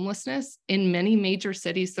into homelessness in many major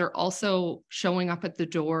cities, they're also showing up at the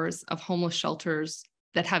doors of homeless shelters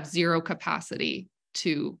that have zero capacity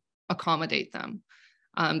to accommodate them.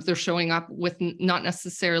 They're showing up with not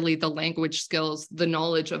necessarily the language skills, the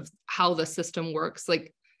knowledge of how the system works.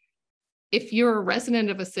 Like, if you're a resident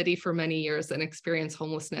of a city for many years and experience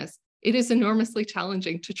homelessness, it is enormously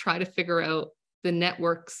challenging to try to figure out the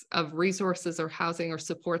networks of resources or housing or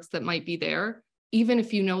supports that might be there, even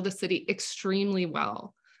if you know the city extremely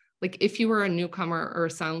well. Like, if you were a newcomer or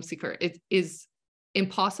asylum seeker, it is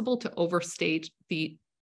impossible to overstate the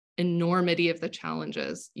enormity of the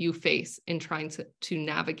challenges you face in trying to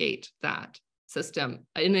navigate that system,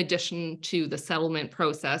 in addition to the settlement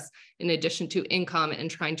process, in addition to income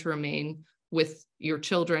and trying to remain with your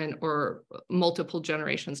children or multiple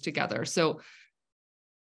generations together. So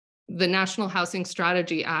the National Housing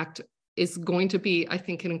Strategy Act is going to be, I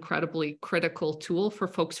think, an incredibly critical tool for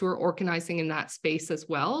folks who are organizing in that space as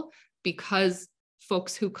well, because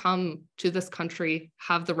folks who come to this country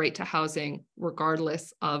have the right to housing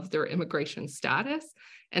regardless of their immigration status.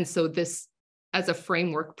 And so this, as a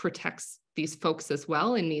framework, protects these folks as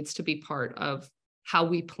well, and needs to be part of how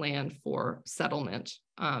we plan for settlement,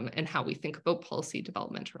 and how we think about policy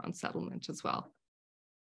development around settlement as well.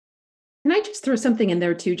 Can I just throw something in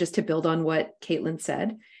there too, just to build on what Caitlin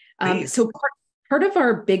said? So part of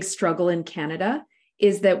our big struggle in Canada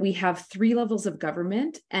is that we have 3 levels of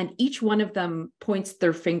government, and each one of them points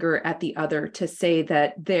their finger at the other to say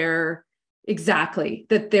that they're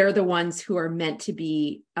the ones who are meant to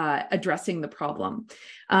be addressing the problem.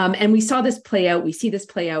 And we saw this play out. We see this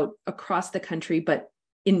play out across the country, but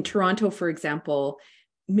in Toronto, for example,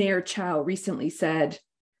 Mayor Chow recently said,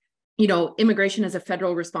 immigration is a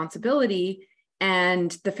federal responsibility, and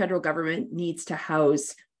the federal government needs to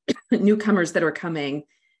house newcomers that are coming.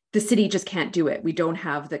 The city just can't do it. We don't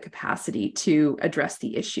have the capacity to address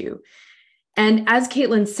the issue. And as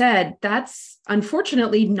Caitlin said, that's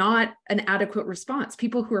unfortunately not an adequate response.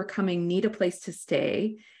 People who are coming need a place to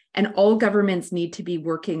stay, and all governments need to be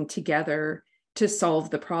working together to solve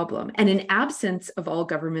the problem. And in absence of all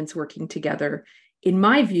governments working together, in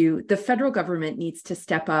my view, the federal government needs to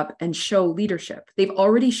step up and show leadership. They've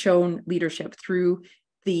already shown leadership through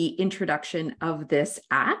the introduction of this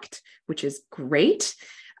act, which is great.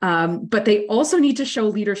 But they also need to show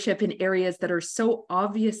leadership in areas that are so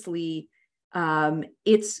obviously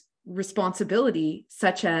its responsibility,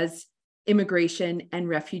 such as immigration and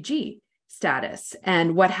refugee status,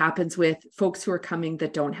 and what happens with folks who are coming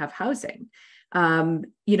that don't have housing.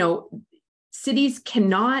 Cities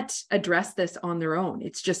cannot address this on their own.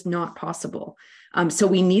 It's just not possible. So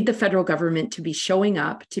we need the federal government to be showing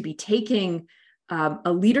up, to be taking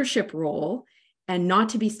a leadership role, and not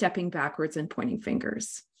to be stepping backwards and pointing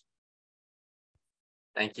fingers.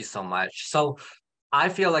 Thank you so much. So I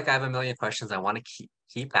feel like I have a million questions I want to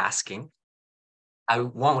keep asking. I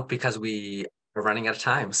won't, because we are running out of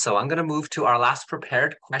time. So I'm going to move to our last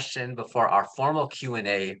prepared question before our formal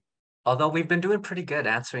Q&A, although we've been doing pretty good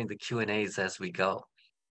answering the Q&As as we go.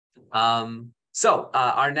 So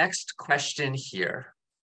our next question here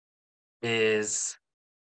is,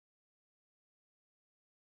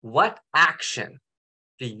 what action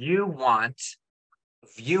do you want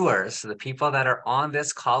viewers, the people that are on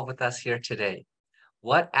this call with us here today,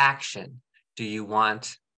 what action do you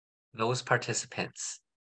want those participants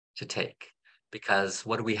to take? Because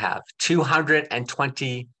what do we have?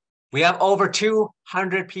 220, we have over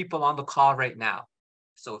 200 people on the call right now.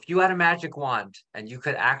 So if you had a magic wand and you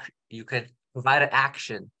could provide an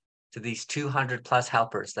action to these 200 plus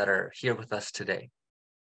helpers that are here with us today,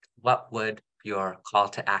 what would your call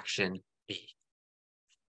to action be?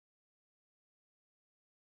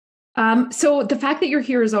 So the fact that you're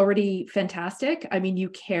here is already fantastic. I mean, you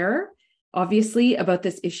care, obviously, about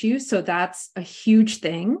this issue. So that's a huge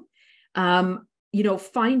thing.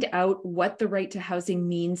 Find out what the right to housing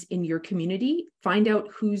means in your community. Find out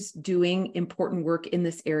who's doing important work in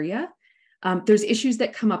this area. There's issues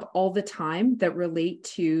that come up all the time that relate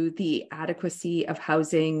to the adequacy of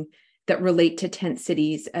housing, that relate to tent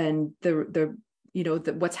cities and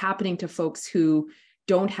what's happening to folks who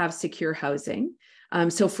don't have secure housing.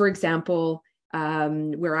 So for example,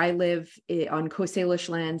 where I live on Coast Salish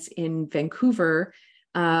lands in Vancouver,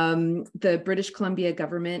 the British Columbia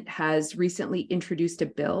government has recently introduced a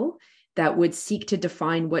bill that would seek to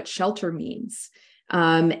define what shelter means.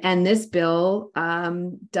 And this bill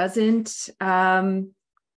doesn't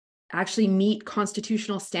actually meet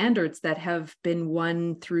constitutional standards that have been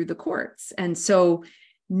won through the courts. And so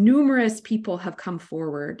numerous people have come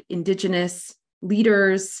forward, Indigenous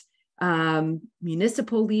leaders,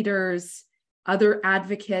 municipal leaders, other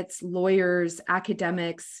advocates, lawyers,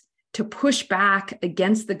 academics, to push back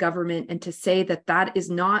against the government and to say that that is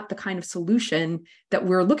not the kind of solution that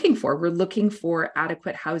we're looking for. We're looking for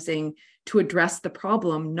adequate housing to address the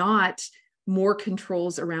problem, not more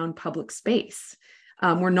controls around public space.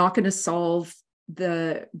 We're not going to solve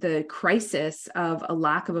the crisis of a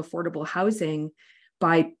lack of affordable housing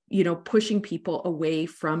by, pushing people away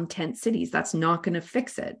from tent cities. That's not going to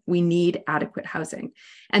fix it. We need adequate housing.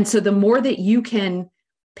 And so the more that you can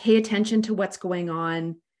pay attention to what's going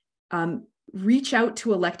on, reach out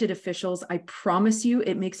to elected officials, I promise you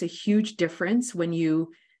it makes a huge difference when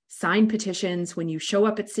you sign petitions, when you show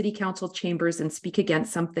up at city council chambers and speak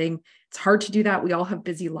against something. It's hard to do that. We all have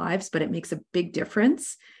busy lives, but it makes a big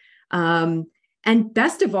difference. And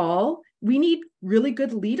best of all, we need really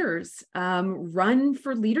good leaders, run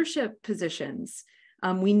for leadership positions.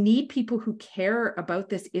 We need people who care about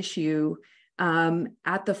this issue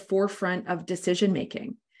at the forefront of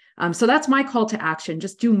decision-making. So that's my call to action.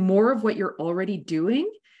 Just do more of what you're already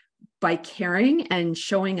doing by caring and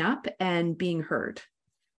showing up and being heard.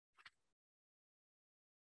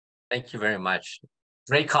 Thank you very much.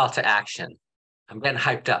 Great call to action. I'm getting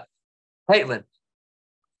hyped up. Caitlin.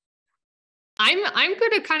 I'm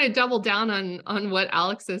going to kind of double down on what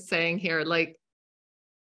Alex is saying here. Like,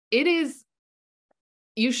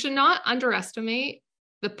 you should not underestimate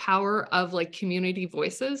the power of like community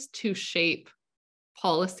voices to shape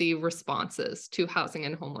policy responses to housing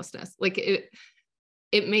and homelessness. Like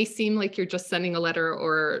it may seem like you're just sending a letter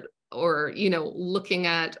or looking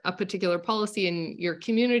at a particular policy in your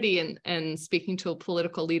community and speaking to a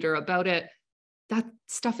political leader about it. That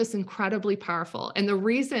stuff is incredibly powerful. And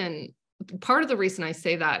part of the reason I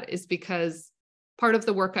say that is because part of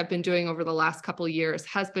the work I've been doing over the last couple of years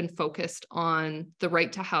has been focused on the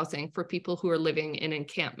right to housing for people who are living in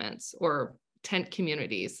encampments or tent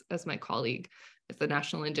communities, as my colleague at the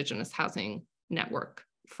National Indigenous Housing Network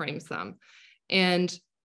frames them. And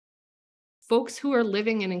folks who are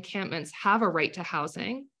living in encampments have a right to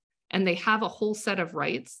housing, and they have a whole set of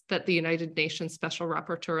rights that the United Nations Special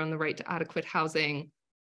Rapporteur on the Right to Adequate Housing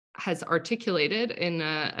has articulated in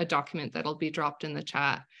a document that'll be dropped in the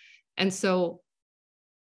chat. And so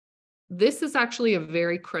this is actually a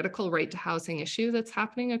very critical right to housing issue that's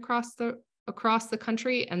happening across the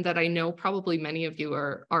country, and that I know probably many of you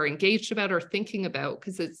are engaged about or thinking about,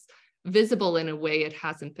 because it's visible in a way it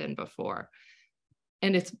hasn't been before.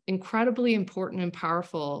 And it's incredibly important and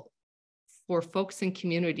powerful for folks in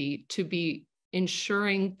community to be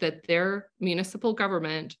ensuring that their municipal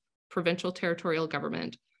government, provincial territorial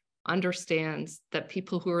government, understands that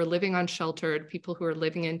people who are living unsheltered, people who are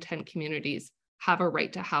living in tent communities have a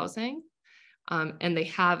right to housing, and they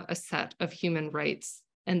have a set of human rights,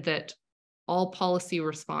 and that all policy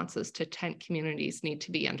responses to tent communities need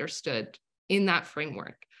to be understood in that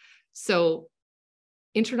framework. So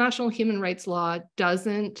international human rights law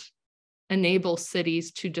doesn't enable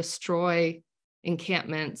cities to destroy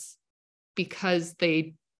encampments because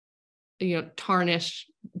they tarnish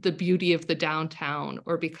the beauty of the downtown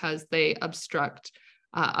or because they obstruct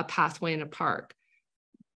a pathway in a park.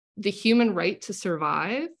 The human right to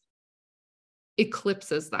survive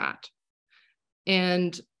eclipses that.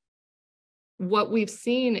 And what we've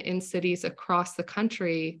seen in cities across the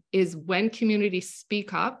country is when communities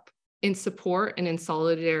speak up in support and in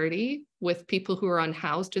solidarity with people who are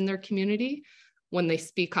unhoused in their community, when they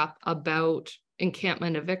speak up about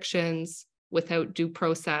encampment evictions without due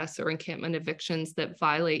process or encampment evictions that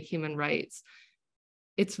violate human rights,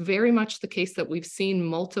 it's very much the case that we've seen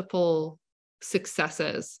multiple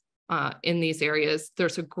successes in these areas.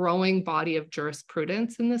 There's a growing body of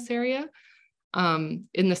jurisprudence in this area. In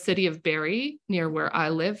the city of Barrie, near where I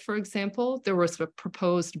live, for example, there was a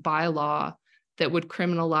proposed bylaw that would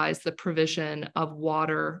criminalize the provision of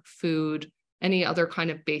water, food, any other kind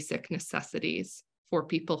of basic necessities for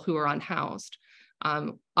people who are unhoused,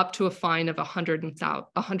 up to a fine of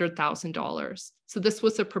 $100,000. So this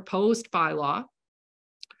was a proposed bylaw.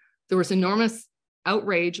 There was enormous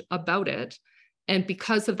outrage about it. And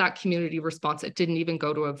because of that community response, it didn't even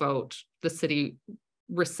go to a vote. The city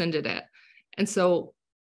rescinded it. And so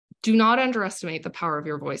do not underestimate the power of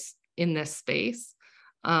your voice in this space.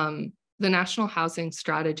 The National Housing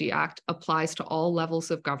Strategy Act applies to all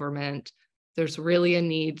levels of government. There's really a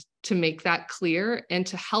need to make that clear and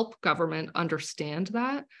to help government understand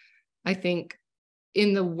that. I think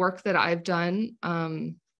in the work that I've done,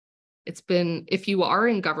 it's been, if you are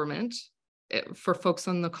in government for folks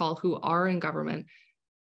on the call who are in government,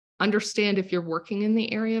 understand if you're working in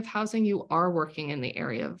the area of housing, you are working in the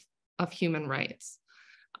area of human rights.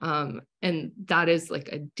 And that is like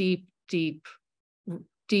a deep, deep,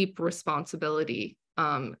 deep responsibility.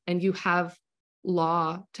 And you have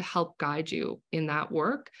law to help guide you in that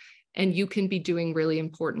work. And you can be doing really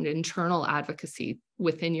important internal advocacy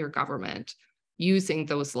within your government using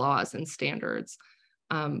those laws and standards.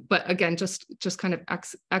 But again, just kind of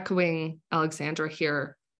echoing Alexandra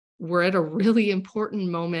here, we're at a really important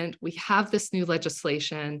moment. We have this new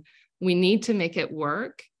legislation. We need to make it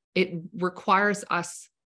work. It requires us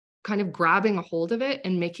kind of grabbing a hold of it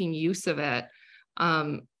and making use of it,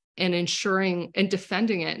 and ensuring and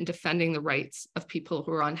defending it and defending the rights of people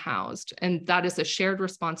who are unhoused. And that is a shared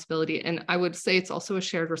responsibility. And I would say it's also a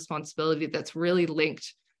shared responsibility that's really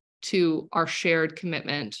linked to our shared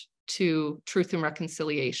commitment to truth and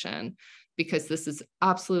reconciliation, because this is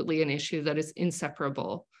absolutely an issue that is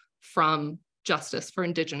inseparable from justice for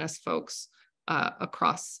Indigenous folks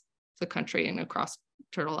across the country and across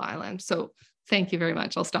Turtle Island. So thank you very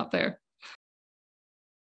much. I'll stop there.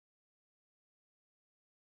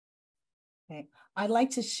 Okay. I'd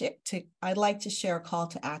like to share a call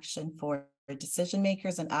to action for decision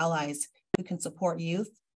makers and allies who can support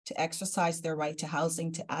youth to exercise their right to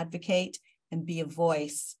housing, to advocate and be a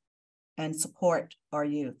voice and support our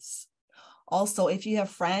youths. Also, if you have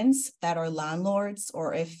friends that are landlords,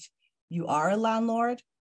 or if you are a landlord,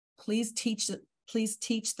 please teach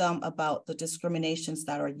them about the discriminations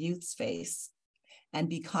that our youths face and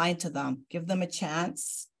be kind to them. Give them a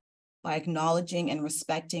chance by acknowledging and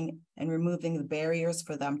respecting and removing the barriers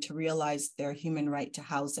for them to realize their human right to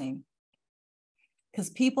housing. Because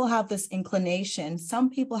people have this inclination, some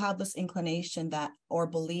people have this inclination that, or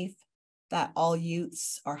belief that all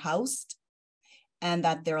youths are housed and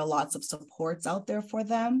that there are lots of supports out there for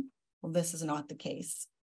them. Well, this is not the case.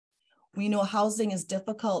 We know housing is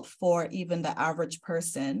difficult for even the average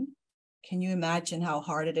person. Can you imagine how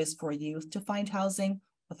hard it is for youth to find housing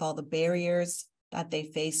with all the barriers that they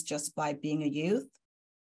face just by being a youth?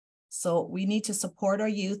 So we need to support our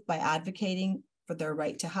youth by advocating for their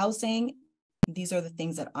right to housing. These are the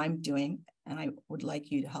things that I'm doing, and I would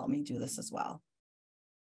like you to help me do this as well.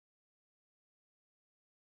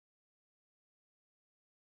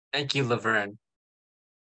 Thank you, Laverne.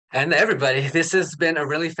 And everybody, this has been a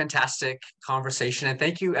really fantastic conversation. And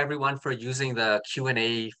thank you everyone for using the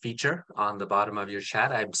Q&A feature on the bottom of your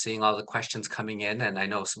chat. I'm seeing all the questions coming in, and I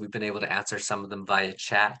know we've been able to answer some of them via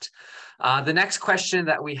chat. The next question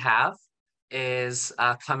that we have is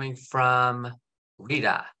coming from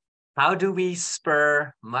Rita. How do we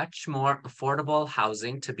spur much more affordable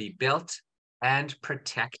housing to be built and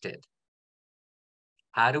protected?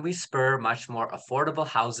 How do we spur much more affordable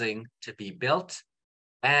housing to be built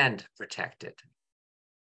and protected?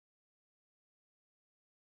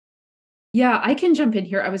 Yeah, I can jump in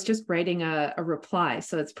here. I was just writing a reply,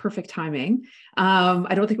 so it's perfect timing.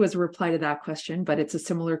 I don't think it was a reply to that question, but it's a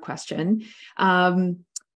similar question,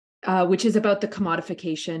 which is about the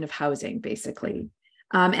commodification of housing, basically.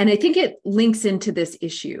 And I think it links into this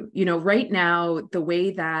issue. You know, right now, the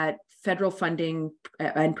way that federal funding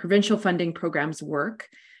and provincial funding programs work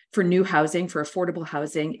for new housing, for affordable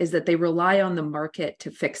housing, is that they rely on the market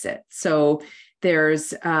to fix it. So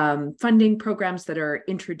there's funding programs that are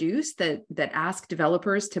introduced that ask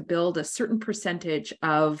developers to build a certain percentage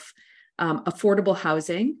of affordable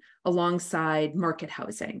housing alongside market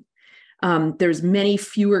housing. There's many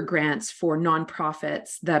fewer grants for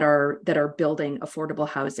nonprofits that are building affordable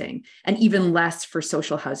housing, and even less for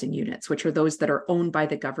social housing units, which are those that are owned by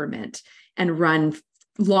the government and run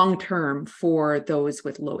long-term for those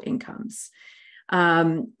with low incomes.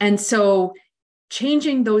 And so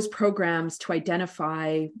changing those programs to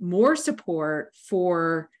identify more support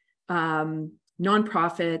for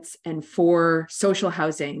nonprofits and for social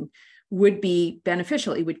housing would be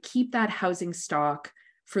beneficial. It would keep that housing stock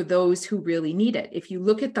for those who really need it. If you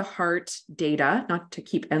look at the HART data, not to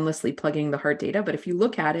keep endlessly plugging the HART data, but if you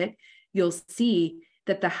look at it, you'll see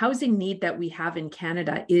that the housing need that we have in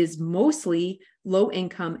Canada is mostly low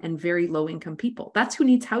income and very low income people. That's who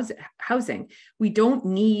needs housing. We don't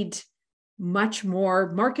need much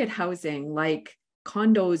more market housing like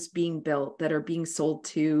condos being built that are being sold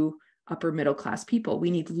to upper middle class people.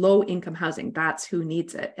 We need low income housing. That's who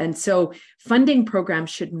needs it. And so funding programs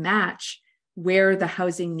should match where the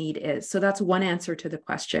housing need is. So that's one answer to the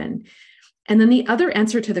question. And then the other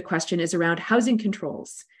answer to the question is around housing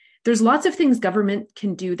controls. There's lots of things government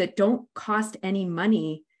can do that don't cost any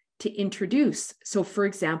money to introduce. So for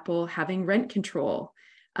example, having rent control,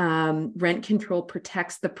 Rent control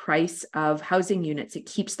protects the price of housing units. It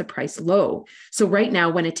keeps the price low. So right now,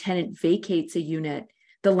 when a tenant vacates a unit,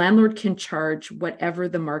 the landlord can charge whatever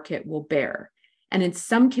the market will bear. And in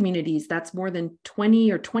some communities, that's more than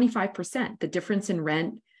 20 or 25%. The difference in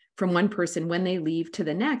rent from one person when they leave to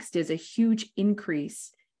the next is a huge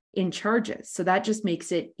increase in charges. So that just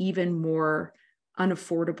makes it even more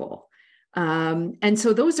unaffordable. And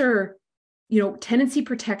so those are, tenancy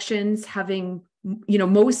protections having,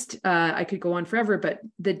 most, I could go on forever, but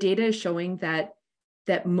the data is showing that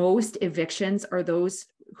most evictions are those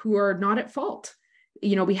who are not at fault.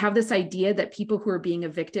 We have this idea that people who are being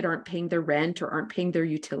evicted aren't paying their rent or aren't paying their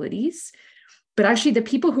utilities. But actually, the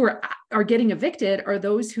people who are getting evicted are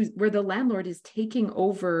those where the landlord is taking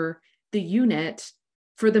over the unit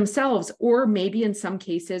for themselves, or maybe in some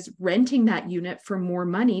cases renting that unit for more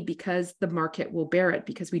money because the market will bear it,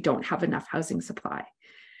 because we don't have enough housing supply.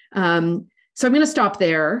 So I'm going to stop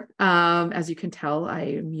there. As you can tell, I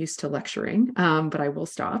am used to lecturing, but I will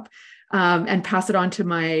stop and pass it on to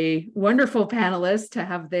my wonderful panelists to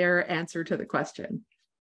have their answer to the question.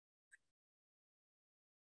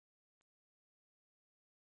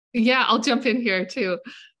 Yeah, I'll jump in here too.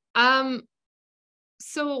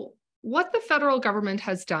 So what the federal government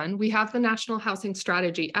has done, we have the National Housing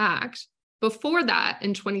Strategy Act. Before that,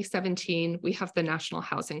 in 2017, we have the National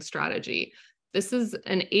Housing Strategy. This is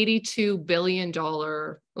an $82 billion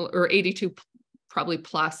or 82 probably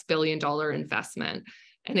plus $1 billion investment.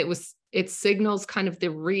 And it signals kind of the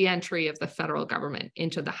re-entry of the federal government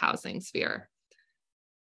into the housing sphere.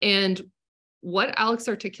 And what Alex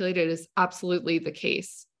articulated is absolutely the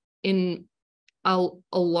case. In a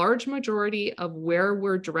large majority of where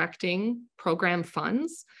we're directing program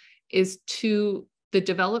funds is to the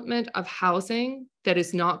development of housing that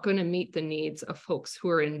is not going to meet the needs of folks who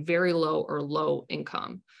are in very low or low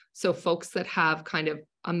income. So folks that have kind of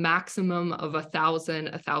a maximum of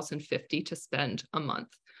 $1,000, $1,050 to spend a month.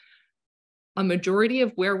 A majority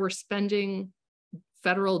of where we're spending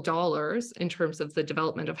federal dollars in terms of the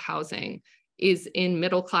development of housing is in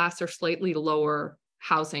middle class or slightly lower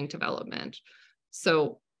housing development.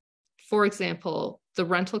 So, for example, the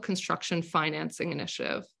Rental Construction Financing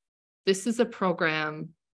Initiative. This is a program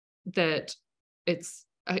that it's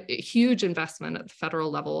a huge investment at the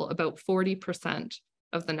federal level, about 40%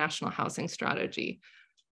 of the National Housing Strategy.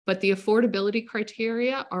 But the affordability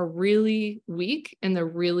criteria are really weak and they're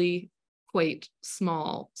really quite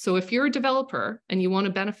small. So if you're a developer and you want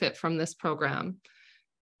to benefit from this program,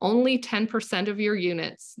 only 10% of your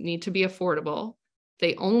units need to be affordable.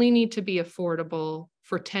 They only need to be affordable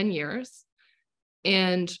for 10 years.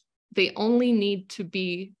 And they only need to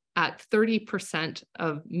be at 30%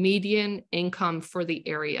 of median income for the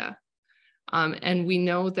area. And we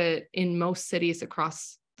know that in most cities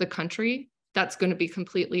across the country, that's going to be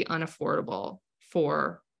completely unaffordable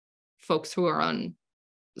for folks who are on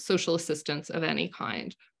social assistance of any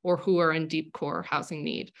kind or who are in deep core housing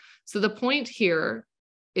need. So the point here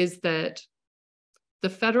is that the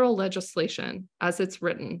federal legislation, as it's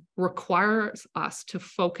written, requires us to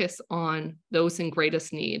focus on those in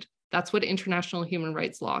greatest need. That's what international human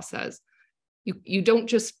rights law says. You don't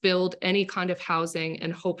just build any kind of housing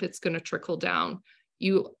and hope it's going to trickle down.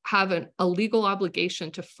 You have a legal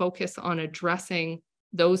obligation to focus on addressing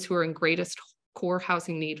those who are in greatest core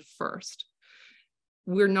housing need first.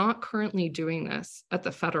 We're not currently doing this at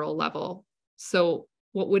the federal level. So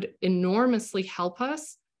what would enormously help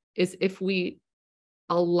us is if we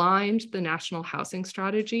aligned the National Housing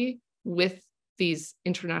Strategy with these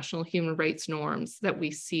international human rights norms that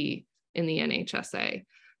we see in the NHSA.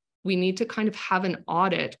 We need to kind of have an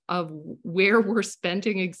audit of where we're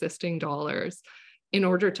spending existing dollars in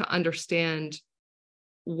order to understand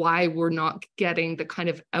why we're not getting the kind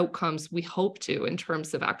of outcomes we hope to in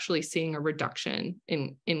terms of actually seeing a reduction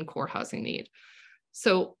in core housing need.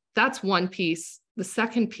 So that's one piece. The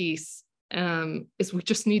second piece is we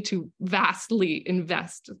just need to vastly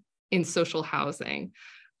invest in social housing.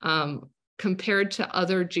 Compared to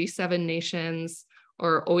other G7 nations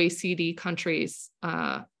or OECD countries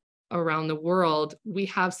around the world, we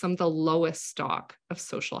have some of the lowest stock of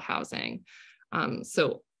social housing.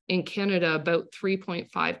 So in Canada, about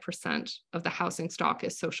 3.5% of the housing stock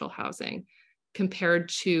is social housing, compared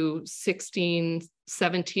to 16,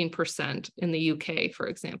 17% in the UK, for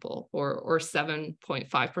example, or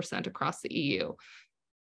 7.5% across the EU.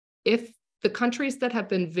 If the countries that have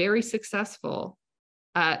been very successful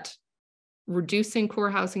at reducing core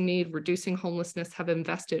housing need, reducing homelessness, have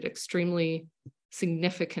invested extremely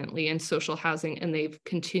significantly in social housing, and they've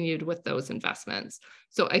continued with those investments.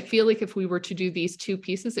 So I feel like if we were to do these two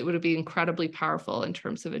pieces, it would be incredibly powerful in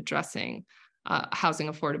terms of addressing housing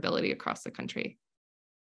affordability across the country.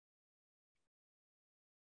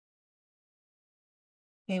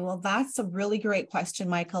 Okay, well, that's a really great question,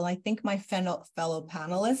 Michael. I think my fellow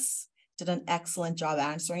panelists did an excellent job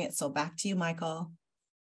answering it. So back to you, Michael.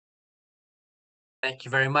 Thank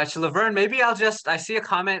you very much, Laverne. Maybe I see a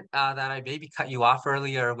comment that I maybe cut you off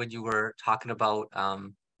earlier when you were talking about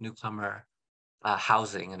newcomer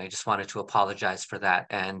housing, and I just wanted to apologize for that.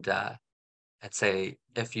 And I'd say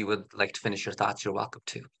if you would like to finish your thoughts, you're welcome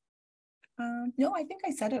to. No, I think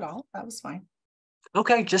I said it all. That was fine.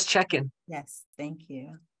 Okay, just checking. Yes, thank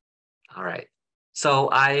you. All right. So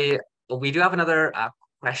we do have another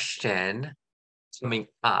question coming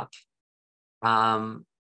up.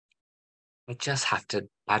 I just have to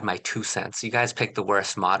add my 2 cents. You guys picked the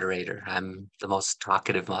worst moderator. I'm the most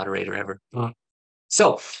talkative moderator ever.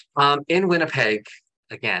 So in Winnipeg,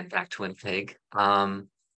 again, back to Winnipeg,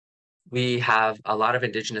 we have a lot of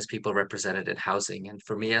Indigenous people represented in housing. And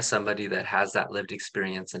for me, as somebody that has that lived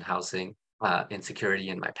experience in housing insecurity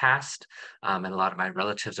in my past, and a lot of my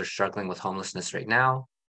relatives are struggling with homelessness right now,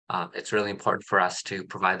 it's really important for us to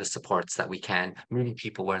provide the supports that we can, meeting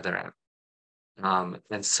people where they're at.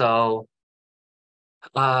 And so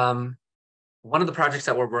one of the projects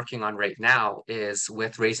that we're working on right now is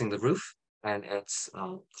with Raising the Roof, and it's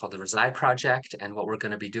called the Reside Project. And what we're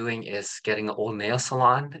going to be doing is getting an old nail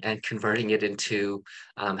salon and converting it into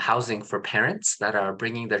housing for parents that are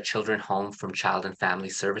bringing their children home from child and family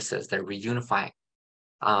services. They're reunifying.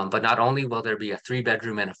 But not only will there be a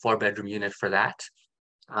 3-bedroom and a 4-bedroom unit for that,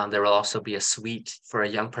 there will also be a suite for a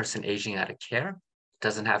young person aging out of care,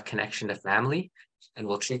 doesn't have connection to family, and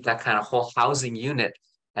we'll treat that kind of whole housing unit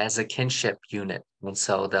as a kinship unit. And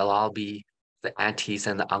so they'll all be the aunties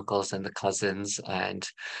and the uncles and the cousins and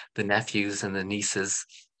the nephews and the nieces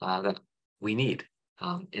that we need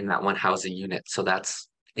in that one housing unit. So that's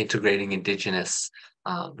integrating Indigenous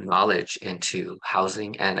knowledge into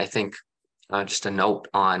housing. And I think just a note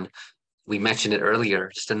on, we mentioned it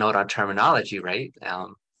earlier, just a note on terminology, right?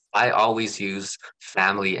 I always use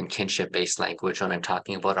family and kinship-based language when I'm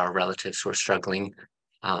talking about our relatives who are struggling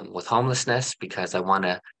with homelessness, because I want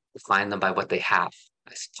to define them by what they have.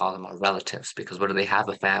 I call them our relatives because what do they have?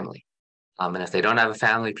 A family. And if they don't have a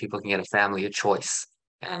family, people can get a family of choice.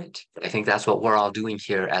 And I think that's what we're all doing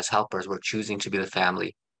here as helpers. We're choosing to be the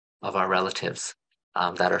family of our relatives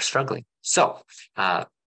that are struggling. So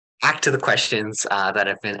back to the questions that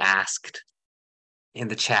have been asked in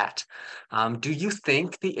the chat. Do you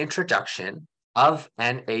think the introduction of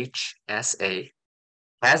NHSA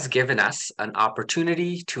has given us an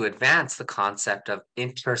opportunity to advance the concept of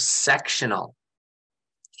intersectional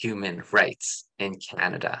human rights in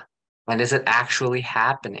Canada? And is it actually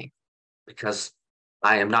happening? Because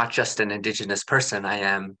I am not just an Indigenous person, I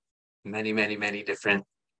am many, many, many different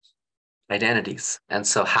identities. And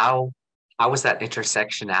so how is that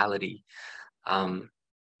intersectionality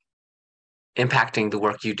impacting the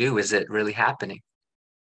work you do? Is it really happening?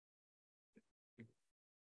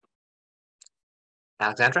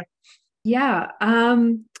 Alexandra? Yeah,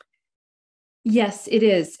 yes, it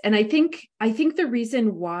is. And I think the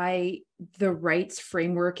reason why the rights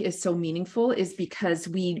framework is so meaningful is because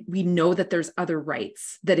we know that there's other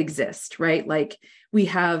rights that exist, right? Like we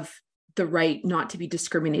have the right not to be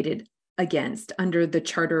discriminated against under the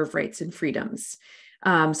Charter of Rights and Freedoms.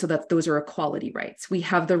 So that those are equality rights. We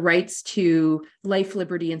have the rights to life,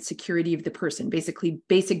 liberty, and security of the person, basically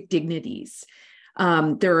basic dignities.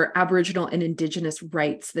 There are Aboriginal and Indigenous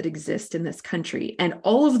rights that exist in this country. And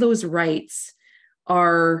all of those rights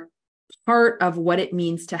are part of what it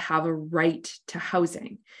means to have a right to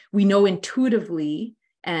housing. We know intuitively,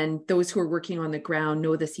 and those who are working on the ground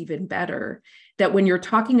know this even better, that when you're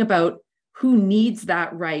talking about who needs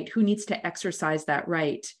that right, who needs to exercise that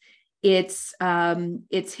right, it's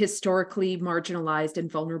historically marginalized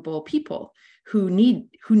and vulnerable people who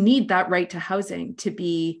need that right to housing to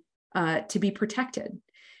be protected.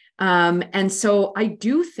 And so I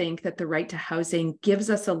do think that the right to housing gives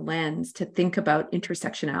us a lens to think about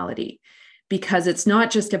intersectionality, because it's not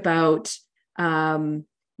just about a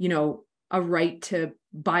right to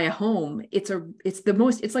buy a home. It's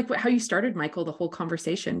like how you started, Michael, the whole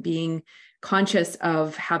conversation, being conscious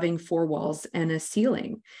of having 4 walls and a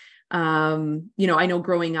ceiling. I know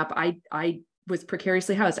growing up, I was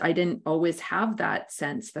precariously housed. I didn't always have that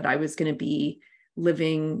sense that I was going to be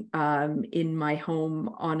living in my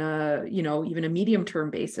home on a, even a medium-term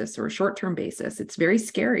basis or a short-term basis. It's very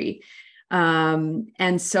scary.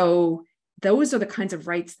 And so those are the kinds of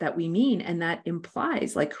rights that we mean. And that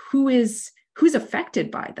implies, like, who is who's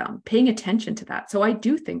affected by them, paying attention to that. So I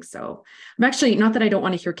do think so. I'm actually, not that I don't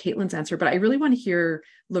want to hear Caitlin's answer, but I really want to hear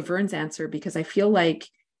Laverne's answer, because I feel like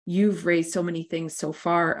you've raised so many things so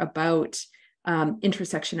far about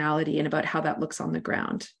intersectionality and about how that looks on the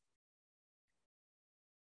ground.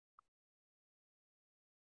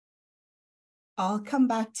 I'll come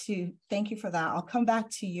back to, thank you for that. I'll come back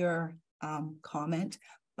to your comment,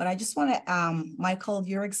 but I just want to, Michael,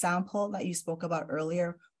 your example that you spoke about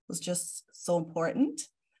earlier was just so important,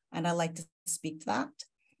 and I'd like to speak to that.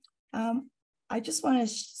 I just want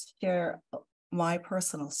to share my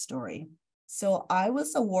personal story. So I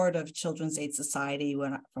was a ward of Children's Aid Society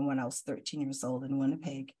from when I was 13 years old in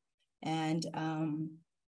Winnipeg. And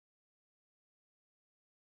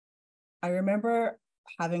I remember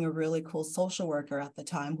having a really cool social worker at the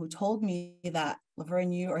time who told me that,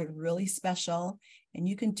 Laverne, you are really special and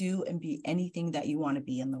you can do and be anything that you want to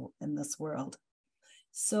be in this world.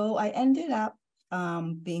 So I ended up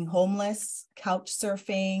being homeless, couch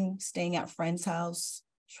surfing, staying at friends' house,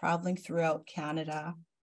 traveling throughout Canada.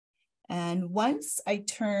 And once I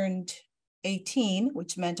turned 18,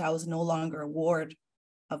 which meant I was no longer a ward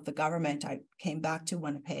of the government, I came back to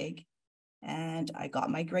Winnipeg and I got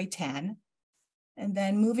my grade 10. And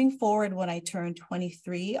then moving forward, when I turned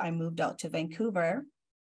 23, I moved out to Vancouver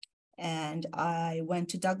and I went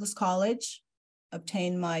to Douglas College,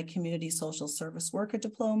 obtained my community social service worker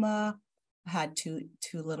diploma, had two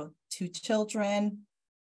children,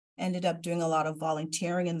 ended up doing a lot of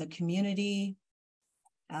volunteering in the community.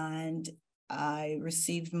 And I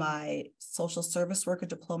received my social service worker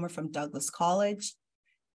diploma from Douglas College.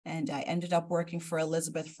 And I ended up working for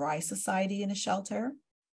Elizabeth Fry Society in a shelter.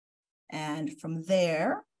 And from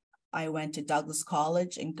there, I went to Douglas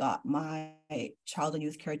College and got my child and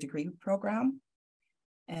youth care degree program,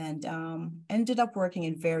 and ended up working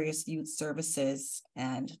in various youth services.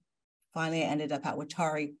 And finally, I ended up at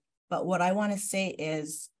Watari. But what I want to say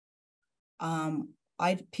is,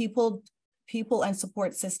 people and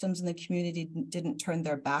support systems in the community didn't turn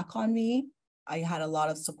their back on me. I had a lot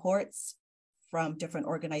of supports from different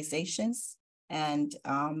organizations, and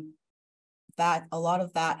that a lot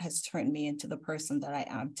of that has turned me into the person that I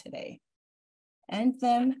am today. And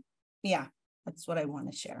then, yeah, that's what I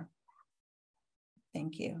want to share.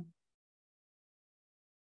 Thank you.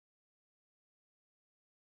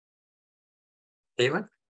 Caitlin?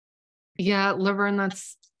 Yeah, Laverne,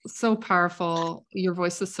 that's so powerful. Your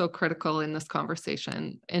voice is so critical in this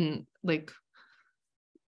conversation. And like,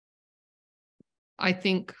 I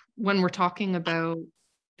think when we're talking about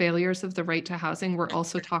failures of the right to housing, we're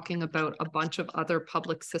also talking about a bunch of other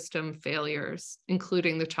public system failures,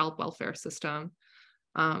 including the child welfare system.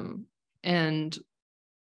 And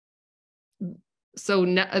so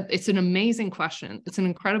it's an amazing question. It's an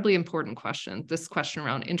incredibly important question, this question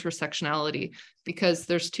around intersectionality, because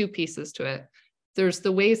there's two pieces to it. There's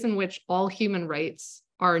the ways in which all human rights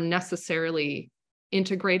are necessarily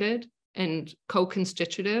integrated and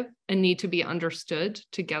co-constitutive and need to be understood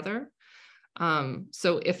together.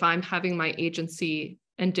 So if I'm having my agency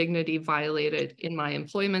and dignity violated in my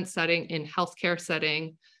employment setting, in healthcare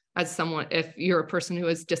setting, as someone, if you're a person who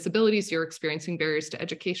has disabilities, you're experiencing barriers to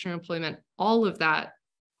education or employment, all of that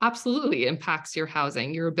absolutely impacts your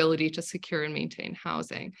housing, your ability to secure and maintain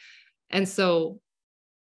housing. And so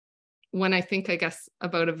when I think, I guess,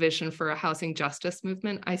 about a vision for a housing justice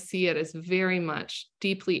movement, I see it as very much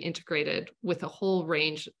deeply integrated with a whole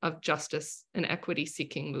range of justice and equity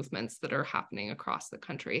seeking movements that are happening across the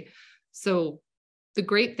country. So the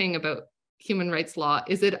great thing about human rights law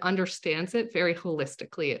is it understands it very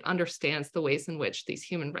holistically. It understands the ways in which these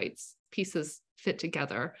human rights pieces fit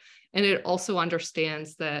together. And it also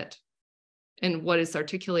understands that, and what is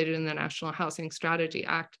articulated in the National Housing Strategy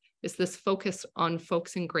Act, is this focus on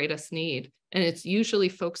folks in greatest need. And it's usually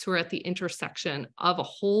folks who are at the intersection of a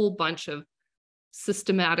whole bunch of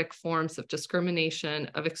systematic forms of discrimination,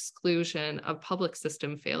 of exclusion, of public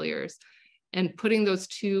system failures. And putting those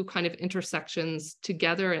two kind of intersections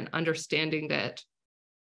together and understanding that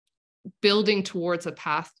building towards a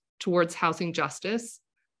path towards housing justice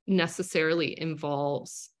necessarily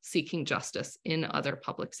involves seeking justice in other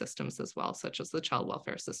public systems as well, such as the child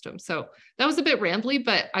welfare system. So that was a bit rambly,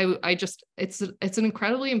 but it's an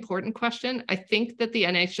incredibly important question. I think that the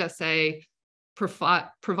NHSA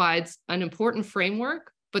provides an important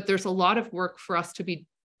framework, but there's a lot of work for us to be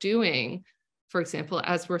doing. For example,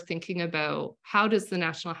 as we're thinking about how does the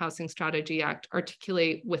National Housing Strategy Act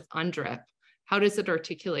articulate with UNDRIP? How does it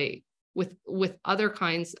articulate with other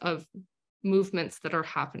kinds of movements that are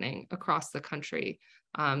happening across the country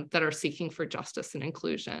that are seeking for justice and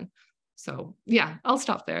inclusion? So yeah, I'll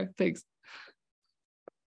stop there. Thanks.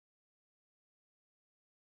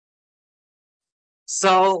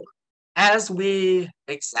 So as we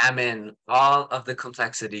examine all of the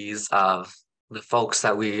complexities of the folks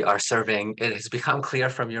that we are serving, it has become clear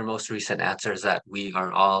from your most recent answers that we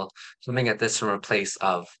are all coming at this from a place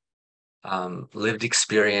of lived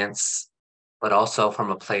experience, but also from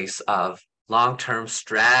a place of long-term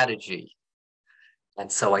strategy. And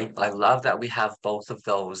so I love that we have both of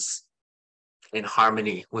those in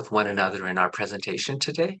harmony with one another in our presentation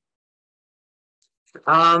today.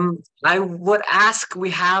 I would ask,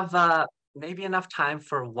 we have maybe enough time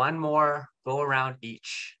for one more go around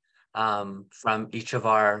each from each of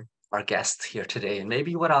our guests here today. And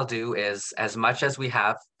maybe what I'll do is, as much as we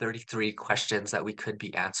have 33 questions that we could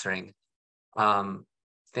be answering, I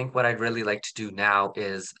think what I'd really like to do now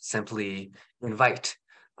is simply invite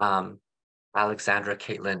Alexandra,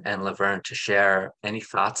 Caitlin, and Laverne to share any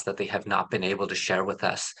thoughts that they have not been able to share with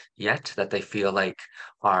us yet, that they feel like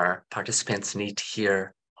our participants need to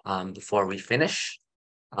hear before we finish.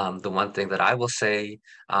 The one thing that I will say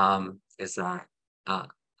is that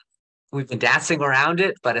we've been dancing around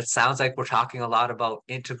it, but it sounds like we're talking a lot about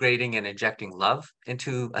integrating and injecting love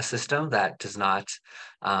into a system that does not,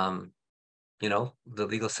 you know, the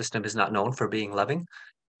legal system is not known for being loving.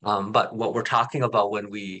 But what we're talking about when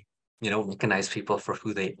we, you know, recognize people for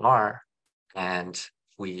who they are, and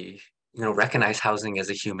we, you know, recognize housing as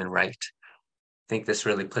a human right, I think this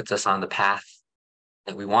really puts us on the path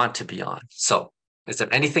that we want to be on. So is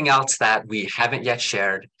there anything else that we haven't yet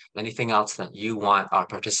shared? Anything else that you want our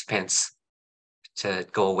participants to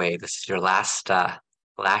go away? This is your last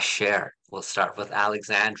share. We'll start with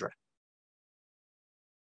Alexandra.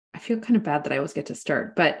 I feel kind of bad that I always get to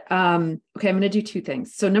start, but okay, I'm going to do two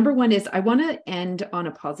things. So number one is I want to end on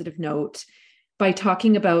a positive note by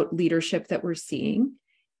talking about leadership that we're seeing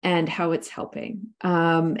and how it's helping,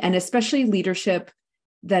 and especially leadership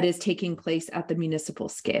that is taking place at the municipal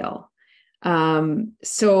scale.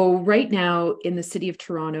 So right now in the city of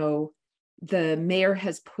Toronto, the mayor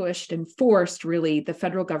has pushed and forced really the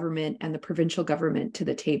federal government and the provincial government to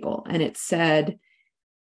the table. And it said,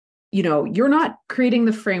 you know, you're not creating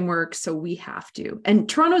the framework, so we have to. And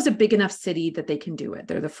Toronto's a big enough city that they can do it.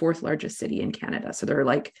 They're the fourth largest city in Canada. So they're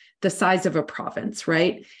like the size of a province,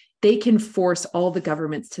 right? They can force all the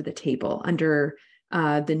governments to the table under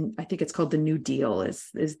I think it's called the New Deal is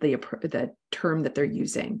the term that they're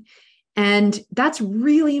using. And that's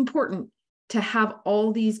really important to have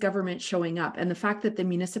all these governments showing up. And the fact that the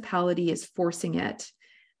municipality is forcing it,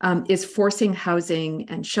 is forcing housing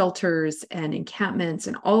and shelters and encampments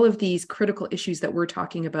and all of these critical issues that we're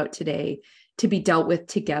talking about today to be dealt with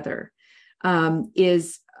together,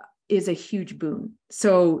 is a huge boon.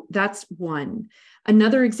 So that's one.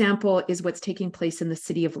 Another example is what's taking place in the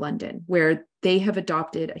City of London, where they have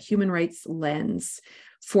adopted a human rights lens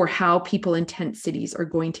for how people in tent cities are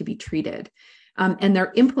going to be treated. And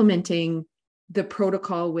they're implementing the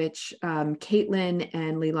protocol which Caitlin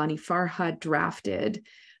and Leilani Farhad drafted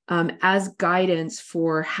as guidance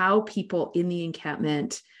for how people in the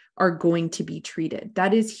encampment are going to be treated.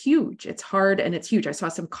 That is huge. It's hard and it's huge. I saw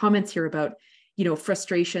some comments here about, you know,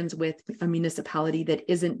 frustrations with a municipality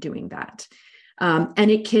that isn't doing that.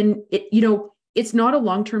 And it's not a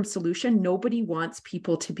long-term solution. Nobody wants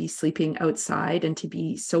people to be sleeping outside and to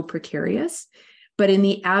be so precarious. But in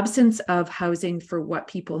the absence of housing for what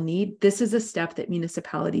people need, this is a step that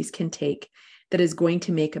municipalities can take that is going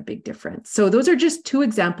to make a big difference. So those are just two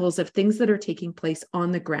examples of things that are taking place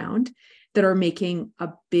on the ground that are making a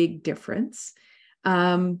big difference.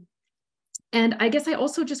 And I guess I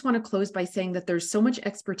also just want to close by saying that there's so much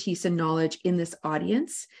expertise and knowledge in this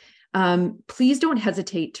audience. Please don't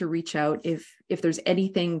hesitate to reach out if there's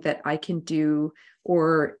anything that I can do,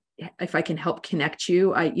 or if I can help connect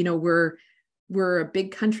you. We're a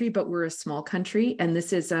big country, but we're a small country. And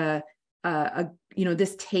this is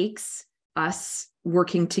this takes us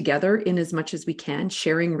working together in as much as we can,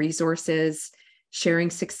 sharing resources, sharing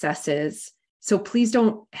successes. So please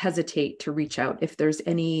don't hesitate to reach out if there's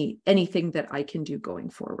anything that I can do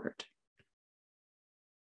going forward.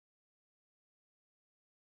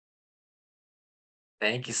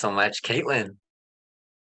 Thank you so much, Caitlin.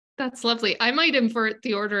 That's lovely. I might invert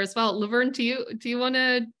the order as well. Laverne, do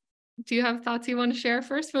you have thoughts you want to share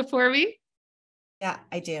first before we? Yeah,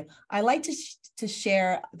 I do. I like to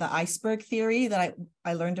share the iceberg theory that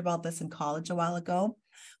I learned about this in college a while ago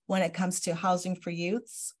when it comes to housing for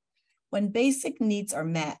youths. When basic needs are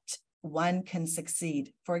met, one can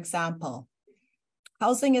succeed. For example,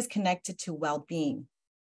 housing is connected to well-being.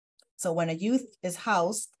 So when a youth is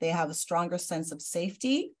housed, they have a stronger sense of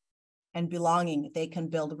safety and belonging. They can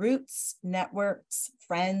build roots, networks,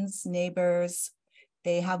 friends, neighbors,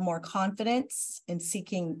 They have more confidence in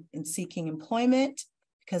seeking employment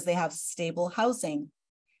because they have stable housing.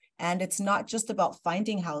 And it's not just about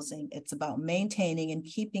finding housing, it's about maintaining and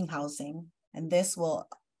keeping housing. And this will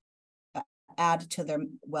add to their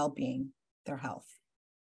well-being, their health.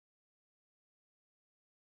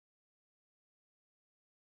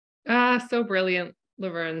 So brilliant,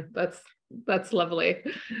 Laverne. That's lovely.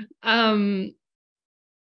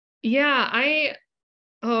 Yeah, I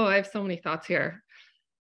have so many thoughts here.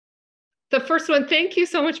 The first one, thank you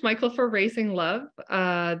so much, Michael, for raising love.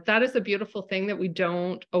 That is a beautiful thing that we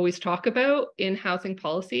don't always talk about in housing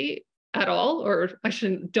policy at all, or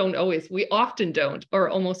we often don't, or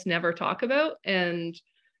almost never talk about. And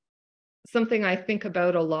something I think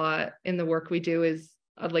about a lot in the work we do is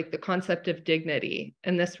like the concept of dignity.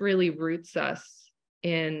 And this really roots us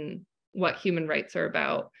in what human rights are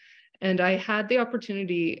about. And I had the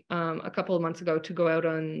opportunity a couple of months ago to go out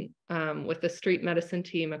on with the street medicine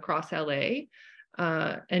team across LA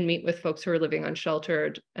and meet with folks who are living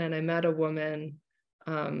unsheltered. And I met a woman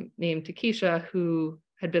named Takesha who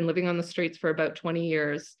had been living on the streets for about 20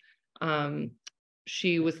 years.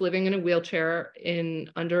 She was living in a wheelchair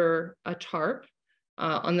under a tarp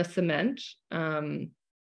on the cement.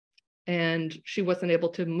 And she wasn't able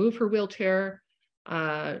to move her wheelchair.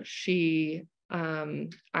 She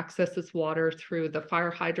accesses water through the fire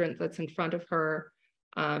hydrant that's in front of her,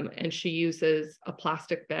 and she uses a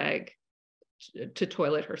plastic bag to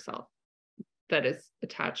toilet herself that is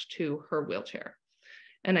attached to her wheelchair.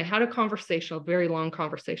 And I had a very long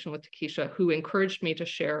conversation with Takesha, who encouraged me to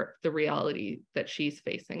share the reality that she's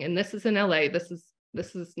facing. And this is in LA, this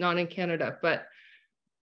is not in Canada, but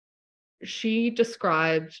she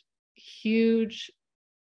described huge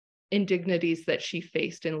indignities that she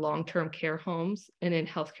faced in long-term care homes and in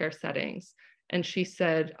healthcare settings. And she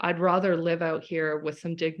said, I'd rather live out here with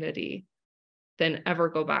some dignity than ever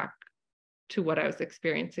go back to what I was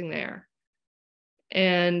experiencing there.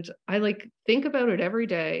 And I think about it every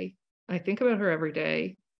day. I think about her every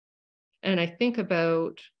day. And I think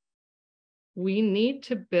about, we need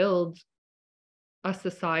to build a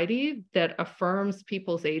society that affirms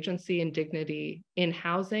people's agency and dignity in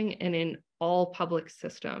housing and in all public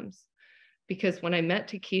systems. Because when I met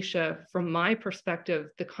Takesha, from my perspective,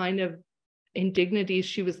 the kind of indignities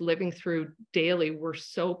she was living through daily were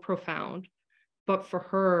so profound. But for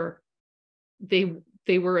her,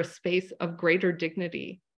 they were a space of greater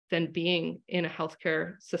dignity than being in a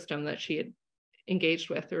healthcare system that she had engaged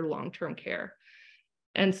with, or long-term care.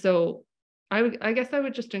 And so I guess I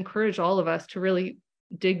would just encourage all of us to really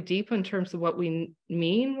dig deep in terms of what we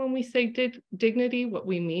mean when we say dignity, what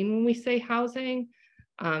we mean when we say housing,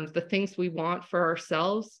 the things we want for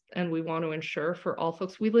ourselves and we want to ensure for all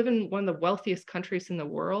folks. We live in one of the wealthiest countries in the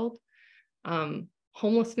world.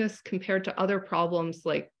 Homelessness, compared to other problems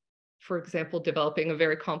like, for example, developing a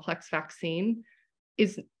very complex vaccine,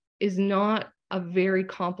 is not a very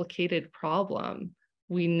complicated problem.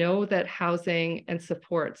 We know that housing and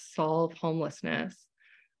support solve homelessness.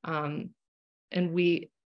 And we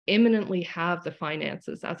imminently have the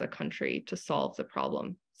finances as a country to solve the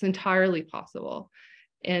problem. It's entirely possible.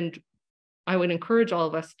 And I would encourage all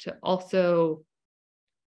of us to also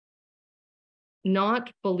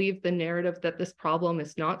not believe the narrative that this problem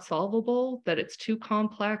is not solvable, that it's too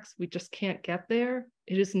complex, we just can't get there.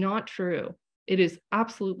 It is not true. It is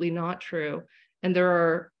absolutely not true. And there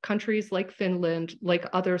are countries like Finland, like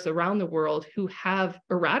others around the world, who have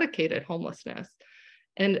eradicated homelessness.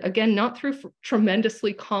 And again, not through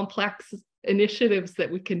tremendously complex initiatives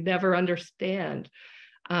that we can never understand.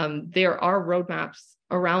 There are roadmaps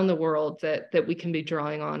around the world that we can be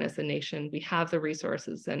drawing on as a nation. We have the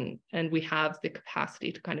resources and we have the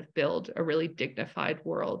capacity to kind of build a really dignified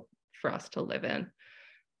world for us to live in.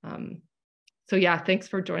 So yeah, thanks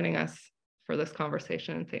for joining us for this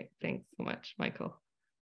conversation. Thanks so much, Michael.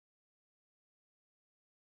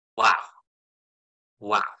 Wow.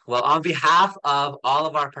 Wow. Well, on behalf of all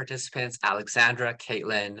of our participants, Alexandra,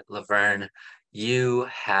 Caitlin, Laverne, you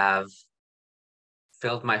have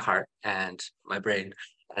filled my heart and my brain.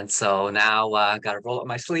 And so now I got to roll up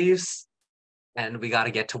my sleeves and we got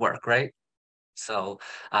to get to work, right? So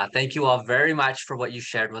thank you all very much for what you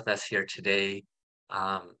shared with us here today.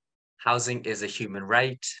 Housing is a human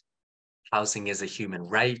right. Housing is a human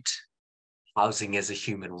right. Housing is a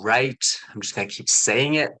human right. I'm just going to keep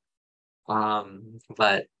saying it.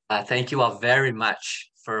 But thank you all very much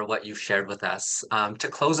for what you've shared with us. To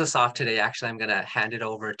close us off today, actually, I'm going to hand it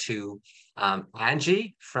over to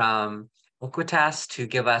Angie from Equitas to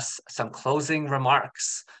give us some closing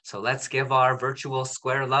remarks. So let's give our virtual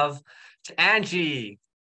square love to Angie.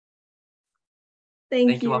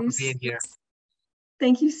 Thank you you all for being here.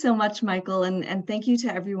 Thank you so much, Michael, and thank you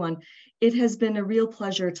to everyone. It has been a real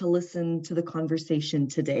pleasure to listen to the conversation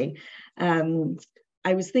today.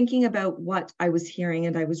 I was thinking about what I was hearing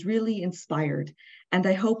and I was really inspired. And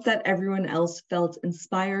I hope that everyone else felt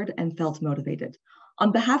inspired and felt motivated.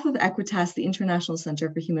 On behalf of Equitas, the International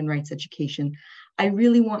Center for Human Rights Education, I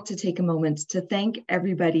really want to take a moment to thank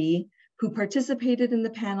everybody who participated in the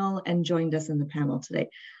panel and joined us in the panel today.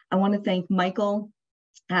 I want to thank Michael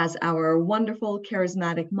as our wonderful,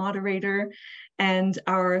 charismatic moderator, and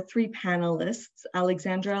our three panelists,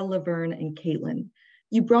 Alexandra, Laverne, and Caitlin.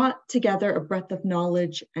 You brought together a breadth of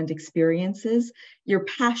knowledge and experiences, your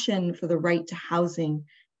passion for the right to housing,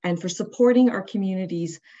 and for supporting our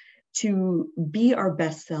communities to be our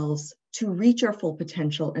best selves, to reach our full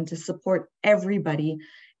potential, and to support everybody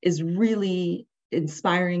is really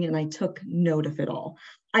inspiring, and I took note of it all.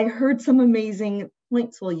 I heard some amazing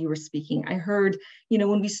points while you were speaking. I heard,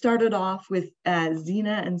 when we started off with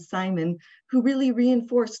Zena and Simon, who really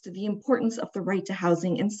reinforced the importance of the right to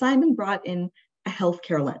housing, and Simon brought in a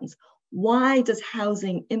healthcare lens. Why does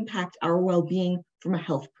housing impact our well-being from a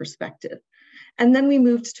health perspective? And then we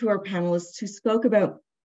moved to our panelists who spoke about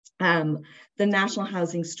the National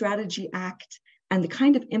Housing Strategy Act and the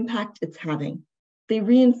kind of impact it's having. They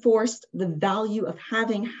reinforced the value of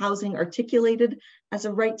having housing articulated as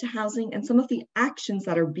a right to housing and some of the actions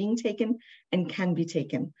that are being taken and can be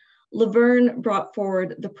taken. Laverne brought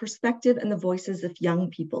forward the perspective and the voices of young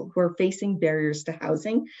people who are facing barriers to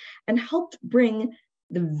housing and helped bring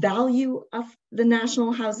the value of the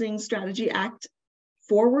National Housing Strategy Act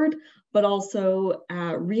forward, but also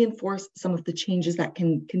reinforce some of the changes that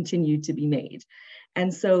can continue to be made.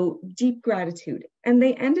 And so deep gratitude. And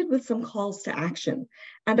they ended with some calls to action.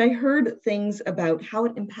 And I heard things about how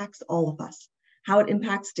it impacts all of us, how it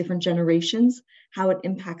impacts different generations, how it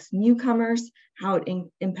impacts newcomers, how it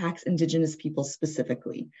impacts Indigenous people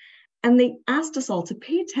specifically. And they asked us all to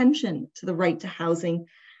pay attention to the right to housing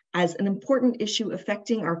as an important issue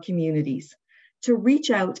affecting our communities, to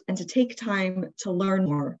reach out and to take time to learn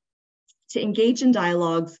more, to engage in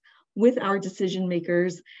dialogues with our decision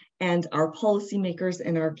makers and our policymakers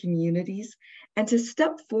in our communities, and to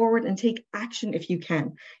step forward and take action if you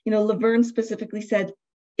can. Laverne specifically said,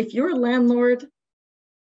 if you're a landlord,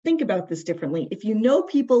 think about this differently. If you know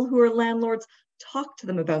people who are landlords, talk to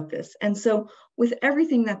them about this. And so with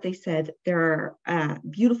everything that they said, there are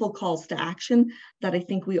beautiful calls to action that I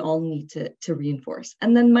think we all need to reinforce.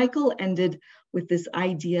 And then Michael ended with this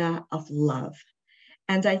idea of love.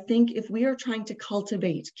 And I think if we are trying to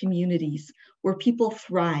cultivate communities where people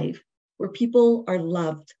thrive, where people are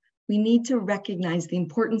loved, we need to recognize the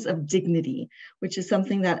importance of dignity, which is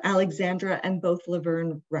something that Alexandra and both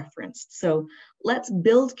Laverne referenced. So let's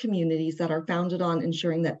build communities that are founded on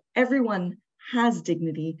ensuring that everyone has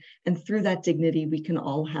dignity, and through that dignity, we can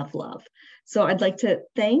all have love. So I'd like to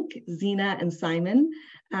thank Zena and Simon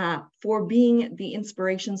for being the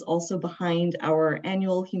inspirations also behind our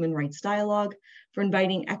annual Human Rights Dialogue, for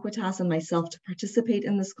inviting Equitas and myself to participate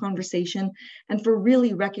in this conversation, and for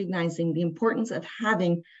really recognizing the importance of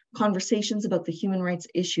having conversations about the human rights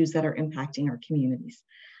issues that are impacting our communities.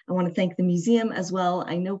 I want to thank the museum as well.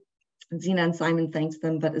 I know Zena and Simon thanks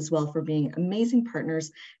them, but as well for being amazing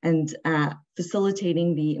partners and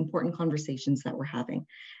facilitating the important conversations that we're having.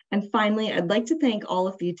 And finally, I'd like to thank all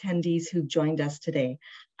of the attendees who joined us today.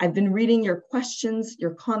 I've been reading your questions,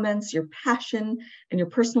 your comments, your passion, and your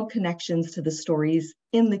personal connections to the stories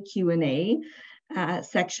in the Q&A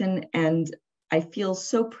section, and I feel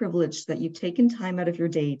so privileged that you've taken time out of your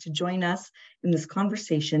day to join us in this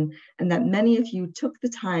conversation, and that many of you took the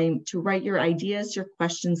time to write your ideas, your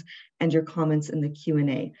questions, and your comments in the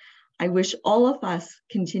Q&A. I wish all of us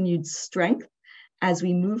continued strength as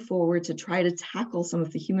we move forward to try to tackle some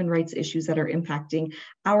of the human rights issues that are impacting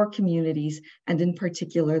our communities, and in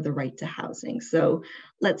particular, the right to housing. So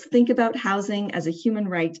let's think about housing as a human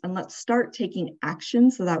right, and let's start taking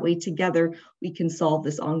action so that way together we can solve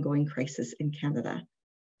this ongoing crisis in Canada.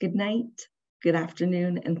 Good night, good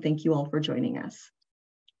afternoon, and thank you all for joining us.